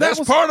That's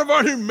part of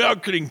our new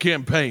marketing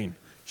campaign.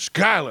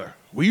 Schuyler.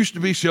 We used to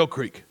be Shell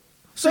Creek.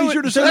 So,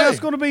 easier to so say. now it's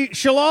going to be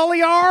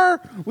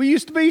Shalaliar. We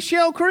used to be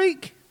Shell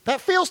Creek.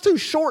 That feels too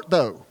short,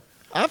 though.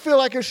 I feel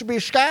like it should be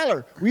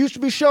Schuyler. We used to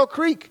be Shell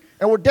Creek,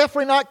 and we're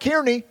definitely not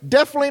Kearney.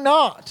 Definitely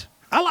not.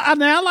 I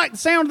like the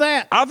sound of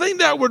that. I think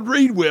that would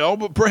read well,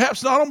 but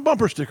perhaps not on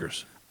bumper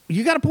stickers.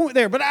 You got a point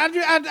there, but I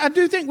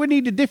do think we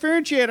need to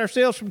differentiate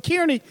ourselves from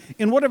Kearney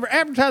in whatever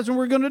advertising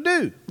we're going to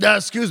do.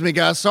 Excuse me,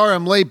 guys. Sorry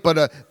I'm late,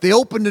 but they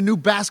opened a new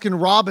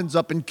Baskin Robbins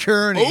up in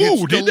Kearney.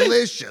 Oh, It's did they?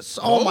 delicious.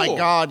 Oh, my Oh.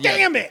 God. yeah.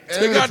 Damn it.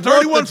 They got It's worth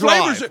 31 the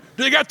drive. flavors.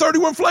 They got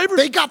 31 flavors.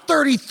 They got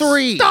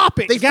 33. Stop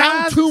it, They guys.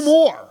 found 2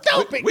 more.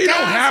 Stop it, we don't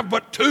guys. have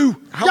but 2.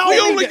 Y'all We need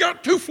only to-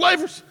 got 2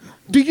 flavors.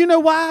 Do you know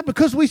why?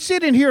 Because we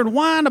sit in here and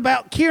whine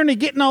about Kearney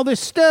getting all this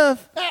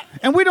stuff,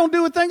 and we don't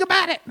do a thing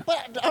about it.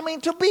 But, I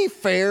mean, to be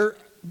fair,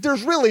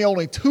 there's really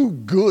only 2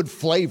 good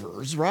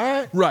flavors,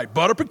 right? Right,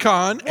 butter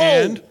pecan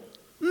and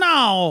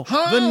No,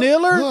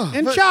 vanilla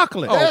and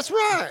chocolate. That's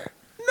right.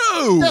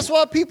 no. That's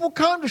why people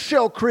come to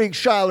Shell Creek,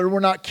 Schuyler. We're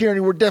not Kearney.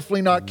 We're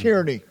definitely not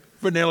Kearney.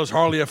 Vanilla's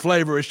hardly a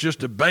flavor. It's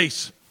just a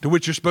base to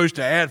which you're supposed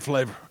to add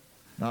flavor.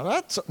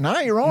 Now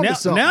you're on to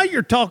something. Now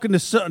you're talking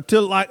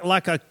to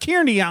like a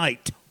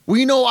Kearneyite.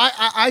 Well,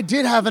 I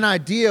did have an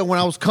idea when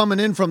I was coming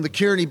in from the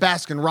Kearney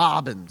Baskin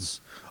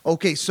Robbins.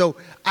 Okay, so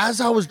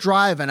as I was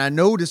driving, I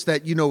noticed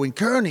that, in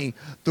Kearney,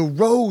 the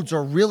roads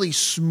are really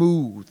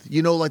smooth.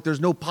 Like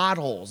there's no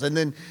potholes. And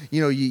then,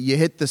 you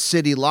hit the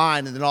city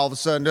line, and then all of a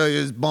sudden,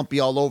 it's bumpy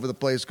all over the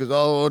place because,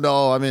 oh,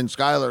 no, I'm in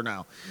Schuyler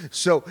now.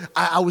 So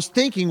I was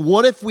thinking,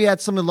 what if we had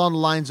something along the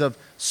lines of,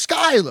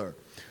 Schuyler,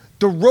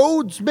 the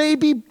roads may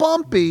be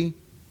bumpy,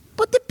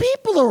 but the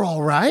people are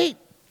all right.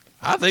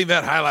 I think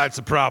that highlights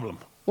the problem.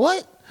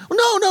 What?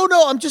 No.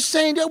 I'm just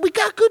saying that we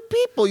got good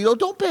people.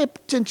 Don't pay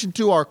attention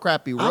to our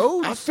crappy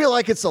roads. I feel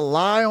like it's a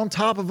lie on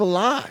top of a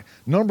lie.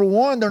 Number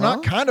one, they're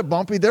not kind of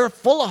bumpy. They're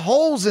full of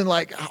holes and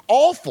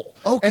awful.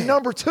 Okay. And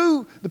number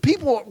two, the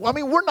people,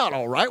 we're not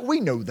all right. We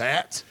know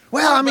that.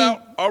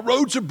 Well, Our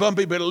roads are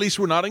bumpy, but at least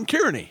we're not in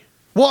Kearney.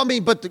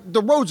 but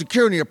the roads of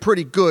Kearney are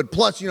pretty good.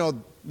 Plus,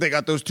 they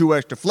got those 2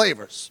 extra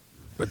flavors.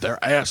 But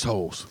they're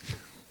assholes.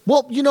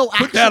 Well,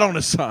 Put that on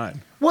a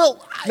sign.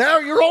 Well, Now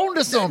you're on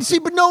to something. see,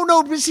 but no,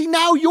 but see,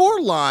 now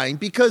you're lying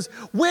because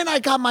when I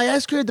got my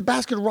ice cream at the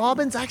Baskin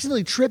Robbins, I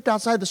accidentally tripped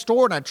outside the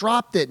store and I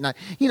dropped it. And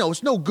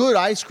it's no good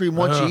ice cream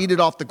once you eat it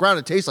off the ground.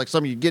 It tastes like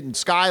something you get in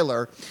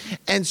Schuyler.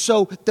 And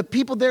so the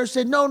people there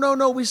said, no,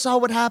 we saw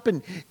what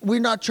happened. We're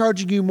not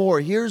charging you more.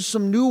 Here's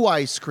some new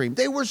ice cream.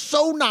 They were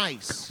so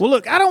nice. Well,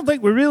 look, I don't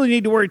think we really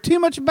need to worry too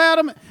much about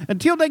them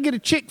until they get a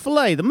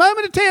Chick-fil-A. The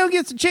moment a town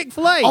gets a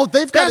Chick-fil-A,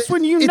 that's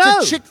when you it's know.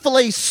 It's a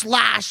Chick-fil-A /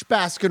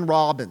 Baskin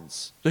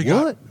Robbins. They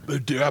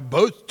got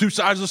both 2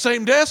 sides of the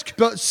same desk?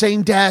 But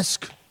same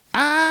desk.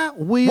 I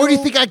will. Where do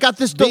you think I got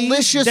this be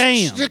delicious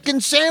damned. chicken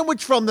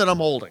sandwich from that I'm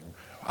holding?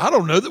 I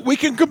don't know that we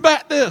can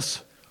combat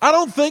this. I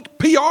don't think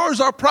PR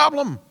is our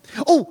problem.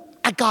 Oh,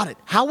 I got it.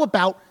 How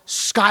about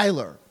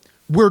Schuyler?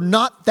 We're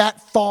not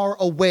that far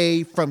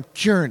away from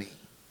Kearney.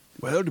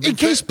 Well, to be In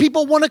case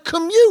people want to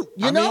commute,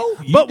 you know?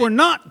 But we're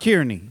not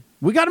Kearney.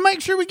 We got to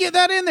make sure we get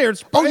that in there.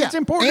 It's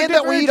important. And to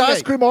that we eat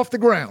ice cream off the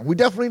ground. We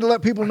definitely need to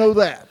let people know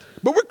that.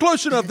 But we're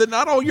close enough that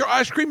not all your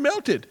ice cream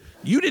melted.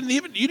 You didn't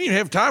even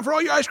have time for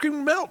all your ice cream to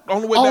melt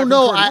on the way back. Oh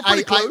no! From Kearney. We're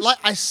pretty close.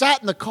 I sat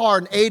in the car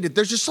and ate it.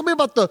 There's just something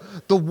about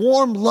the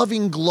warm,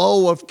 loving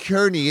glow of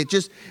Kearney.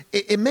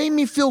 It made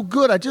me feel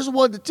good. I just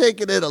wanted to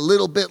take it in a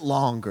little bit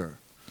longer.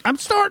 I'm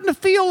starting to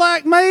feel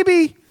like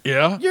maybe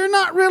Yeah. you're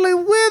not really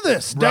with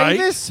us, Right.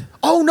 Davis.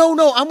 Oh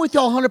no! I'm with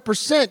y'all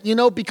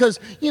 100%. Because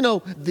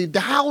the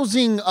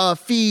housing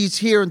fees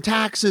here and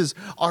taxes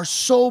are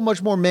so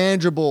much more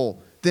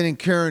manageable than in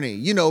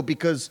Kearney.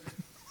 Because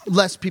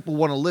less people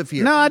want to live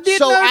here. No, I did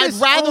So I'd notice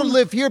rather on-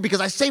 live here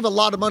because I save a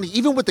lot of money,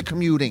 even with the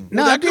commuting.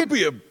 No, that I could did-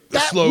 be a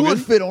That slogan.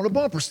 would fit on a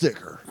bumper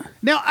sticker.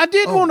 Now, I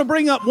did want to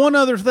bring up one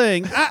other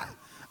thing.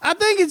 I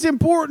think it's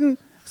important,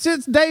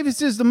 since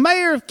Davis is the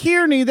mayor of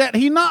Kearney, that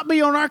he not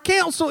be on our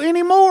council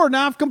anymore.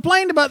 Now, I've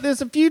complained about this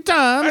a few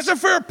times. That's a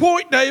fair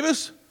point,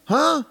 Davis.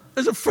 Huh?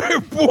 That's a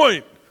fair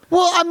point.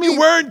 Well, I mean, You're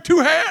wearing 2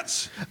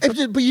 hats. but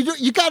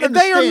you got to And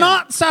they understand. are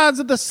not sides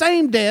of the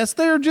same desk.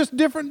 They are just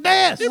different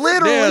desks.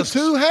 literally desks.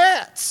 2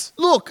 hats.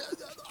 Look,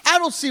 I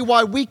don't see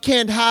why we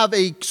can't have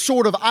a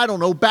sort of,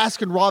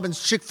 Baskin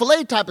Robbins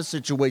Chick-fil-A type of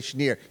situation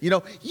here.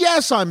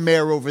 Yes, I'm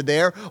mayor over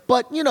there,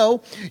 but,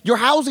 your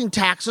housing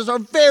taxes are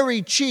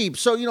very cheap.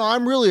 So,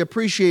 I'm really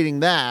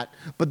appreciating that.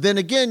 But then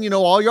again,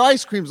 all your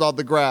ice cream's on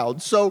the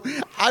ground. So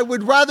I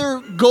would rather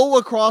go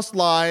across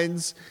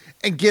lines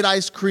and get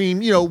ice cream,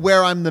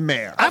 where I'm the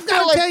mayor. I've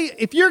got to tell you,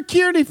 if your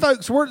Kearney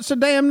folks weren't so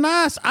damn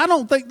nice, I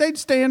don't think they'd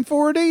stand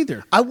for it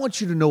either. I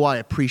want you to know I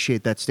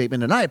appreciate that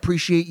statement, and I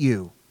appreciate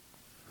you.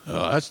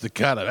 Oh, that's the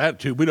kind of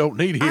attitude we don't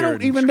need here. I don't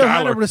in even know how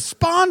to Schuyler.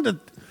 respond to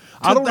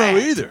I don't know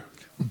that. either.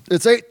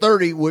 It's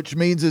 8:30, which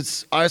means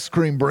it's ice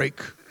cream break,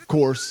 of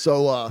course.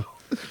 So,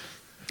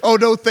 Oh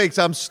no, thanks.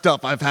 I'm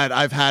stuffed. I've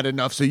had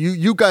enough. So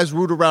you guys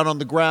root around on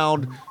the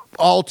ground,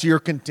 all to your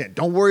content.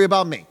 Don't worry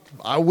about me.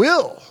 I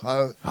will.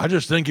 I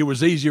just think it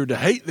was easier to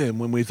hate them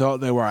when we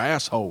thought they were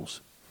assholes.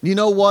 You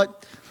know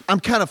what? I'm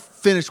kind of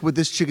finished with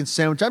this chicken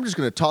sandwich. I'm just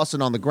going to toss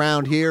it on the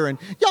ground here, and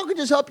y'all can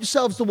just help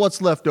yourselves to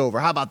what's left over.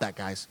 How about that,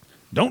 guys?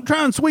 Don't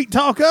try and sweet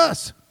talk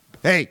us.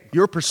 Hey,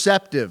 you're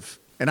perceptive,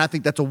 and I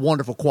think that's a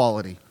wonderful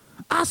quality.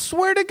 I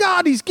swear to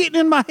God, he's getting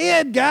in my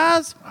head,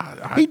 guys.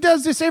 He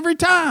does this every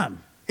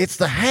time. It's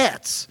the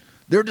hats.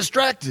 They're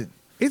distracted.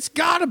 It's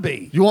got to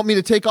be. You want me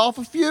to take off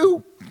a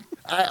few?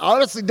 I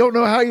honestly don't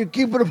know how you're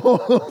keeping them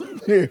on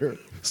here.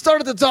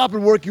 Start at the top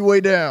and work your way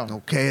down.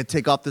 Okay, I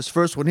take off this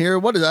first one here.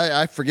 What is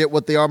I forget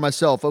what they are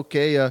myself.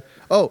 Okay,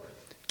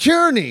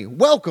 Kearney,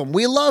 welcome.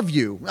 We love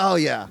you. Oh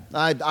yeah,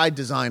 I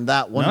designed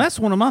that one. Now, that's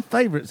one of my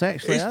favorites,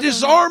 actually. It's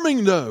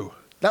disarming, though.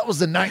 That was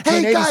the Hey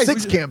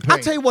 1986 guys, campaign. I'll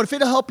tell you what, if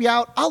it'll help you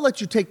out, I'll let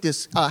you take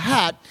this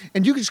hat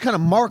and you can just kind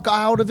of mark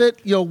out of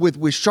it, with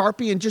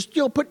Sharpie and just,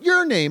 put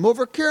your name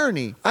over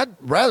Kearney. I'd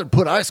rather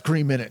put ice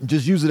cream in it and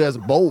just use it as a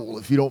bowl,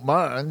 if you don't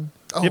mind.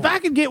 If I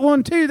could get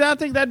one too, I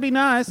think that'd be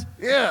nice.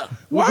 Yeah.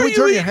 Why Can are we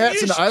turn you your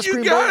hats into ice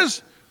cream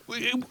bowls?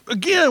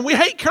 Again, we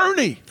hate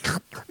Kearney.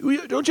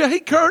 Don't you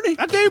hate Kearney?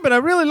 I do, but I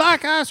really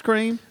like ice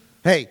cream.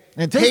 Hey,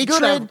 And take good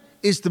hatred out-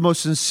 is the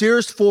most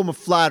sincerest form of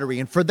flattery,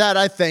 and for that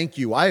I thank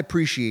you. I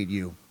appreciate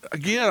you.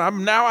 Again,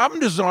 I'm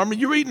disarming.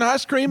 You're eating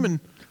ice cream, and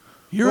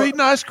You're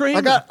eating ice cream?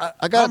 I got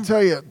to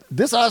tell you,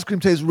 this ice cream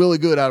tastes really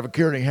good out of a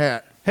Kearney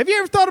hat. Have you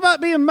ever thought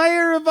about being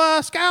mayor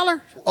of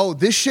Schuyler? Oh,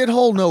 this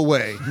shithole? No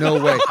way.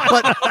 No way.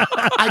 But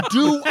I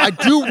do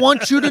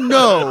want you to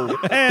know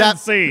that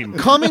scene.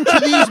 coming to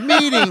these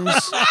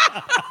meetings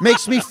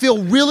makes me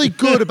feel really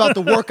good about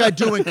the work I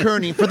do in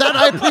Kearney. For that,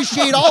 I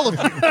appreciate all of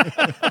you.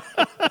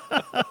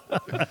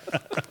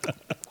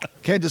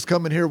 Can't just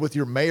come in here with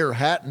your mayor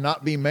hat and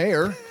not be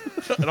mayor.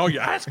 And all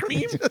your ice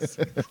cream?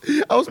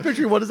 I was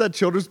picturing, what is that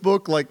children's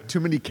book? Like Too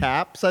Many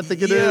Caps, I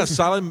think it is.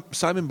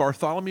 Simon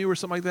Bartholomew or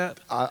something like that.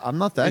 I'm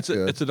not that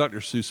good. It's a Dr.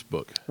 Seuss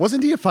book.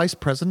 Wasn't he a vice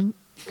president?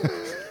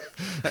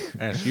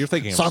 And you're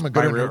thinking Simon, of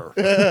get in Spyro.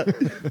 here.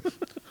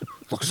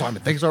 Look,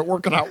 Simon, things aren't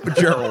working out with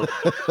Gerald.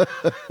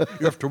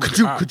 You have too many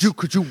times.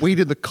 Could you wait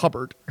in the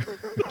cupboard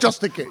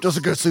just in case? Just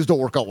in case things don't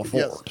work out with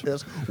Yes, Ford.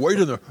 yes. Wait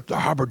in the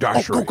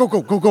haberdashery.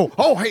 Go.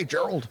 Oh, hey,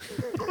 Gerald.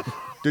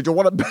 Did you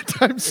want a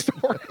bedtime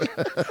story?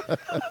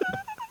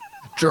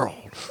 Gerald,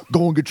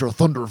 go and get your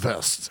thunder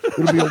vest.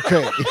 It'll be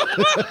okay.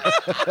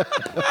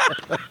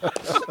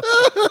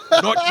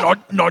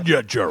 Not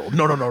yet, Gerald.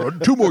 No.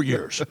 2 more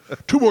years.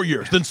 2 more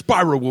years. Then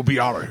Spyro will be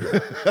out of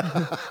here.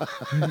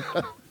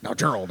 Now,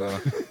 Gerald,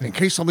 in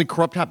case something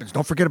corrupt happens,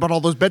 don't forget about all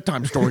those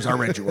bedtime stories I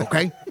read you,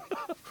 okay?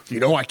 You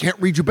know I can't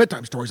read you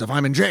bedtime stories if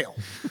I'm in jail.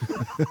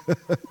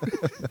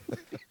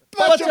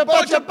 Bunch of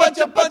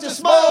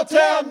small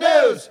town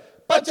news.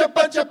 Bunch of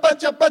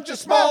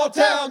small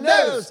town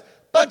news.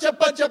 Bunch of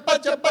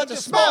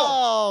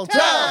small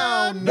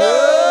town news.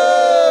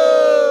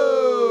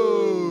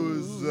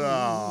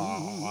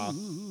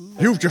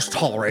 You've just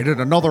tolerated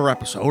another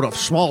episode of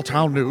Small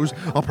Town News,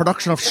 a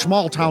production of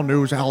Small Town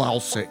News,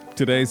 LLC.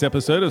 Today's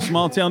episode of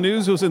Small Town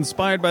News was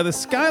inspired by the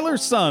Schuyler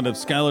Sun of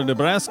Schuyler,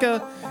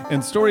 Nebraska,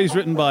 and stories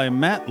written by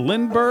Matt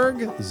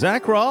Lindberg,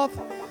 Zach Roth,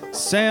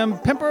 Sam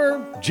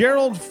Pemper,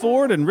 Gerald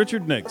Ford, and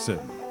Richard Nixon.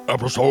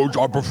 Episodes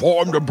are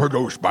performed and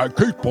produced by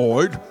Keith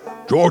Boyd,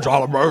 George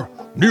Oliver,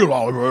 Neil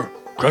Oliver,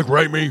 Craig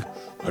Ramey,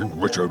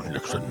 and Richard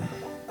Nixon.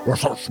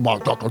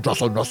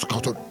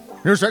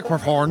 Music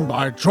performed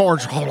by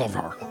George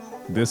Oliver.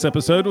 This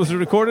episode was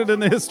recorded in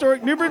the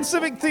historic New Bern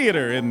Civic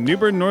Theater in New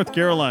Bern, North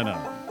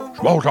Carolina.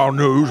 Small Town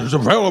News is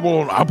available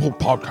on Apple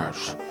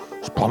Podcasts,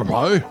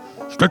 Spotify,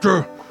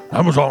 Stitcher,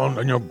 Amazon,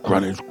 and your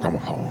granny's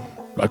gramophone.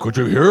 Like what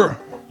you hear?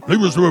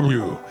 Leave us a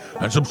review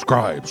and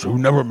subscribe so you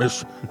never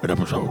miss an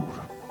episode.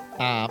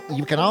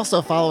 You can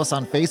also follow us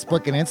on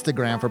Facebook and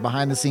Instagram for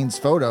behind-the-scenes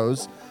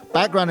photos,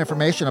 background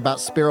information about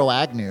Spiro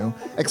Agnew,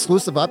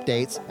 exclusive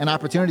updates, and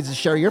opportunities to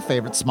share your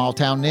favorite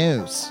small-town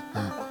news.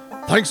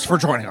 Thanks for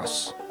joining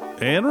us.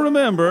 And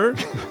remember,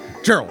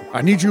 Gerald,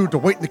 I need you to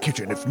wait in the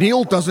kitchen. If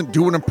Neil doesn't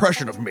do an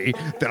impression of me,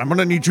 then I'm going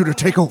to need you to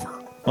take over.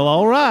 well,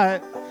 all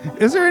right.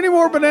 Is there any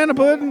more banana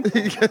pudding?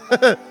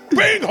 Bingo!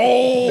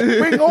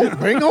 Bingo,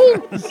 bingo,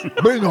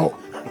 bingo.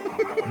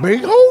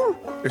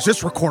 Bingo? Is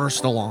this recorder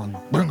still on?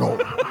 Bingo.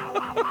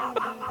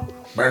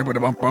 Damn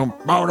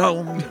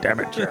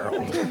it,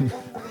 Gerald.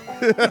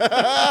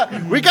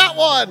 We got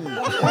one!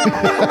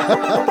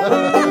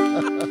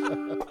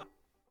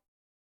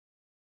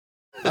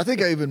 I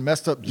think I even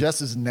messed up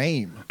Jess's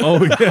name.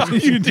 Oh, yeah,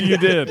 you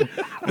did.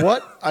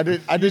 What? I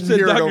didn't Said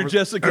hear it Dr. over.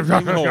 Jessica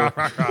Binghole.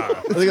 I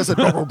think I said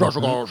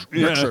Nixon.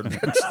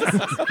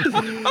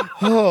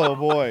 Oh,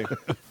 boy.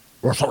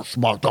 We're so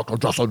smart, Dr.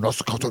 Jessica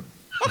Nixon.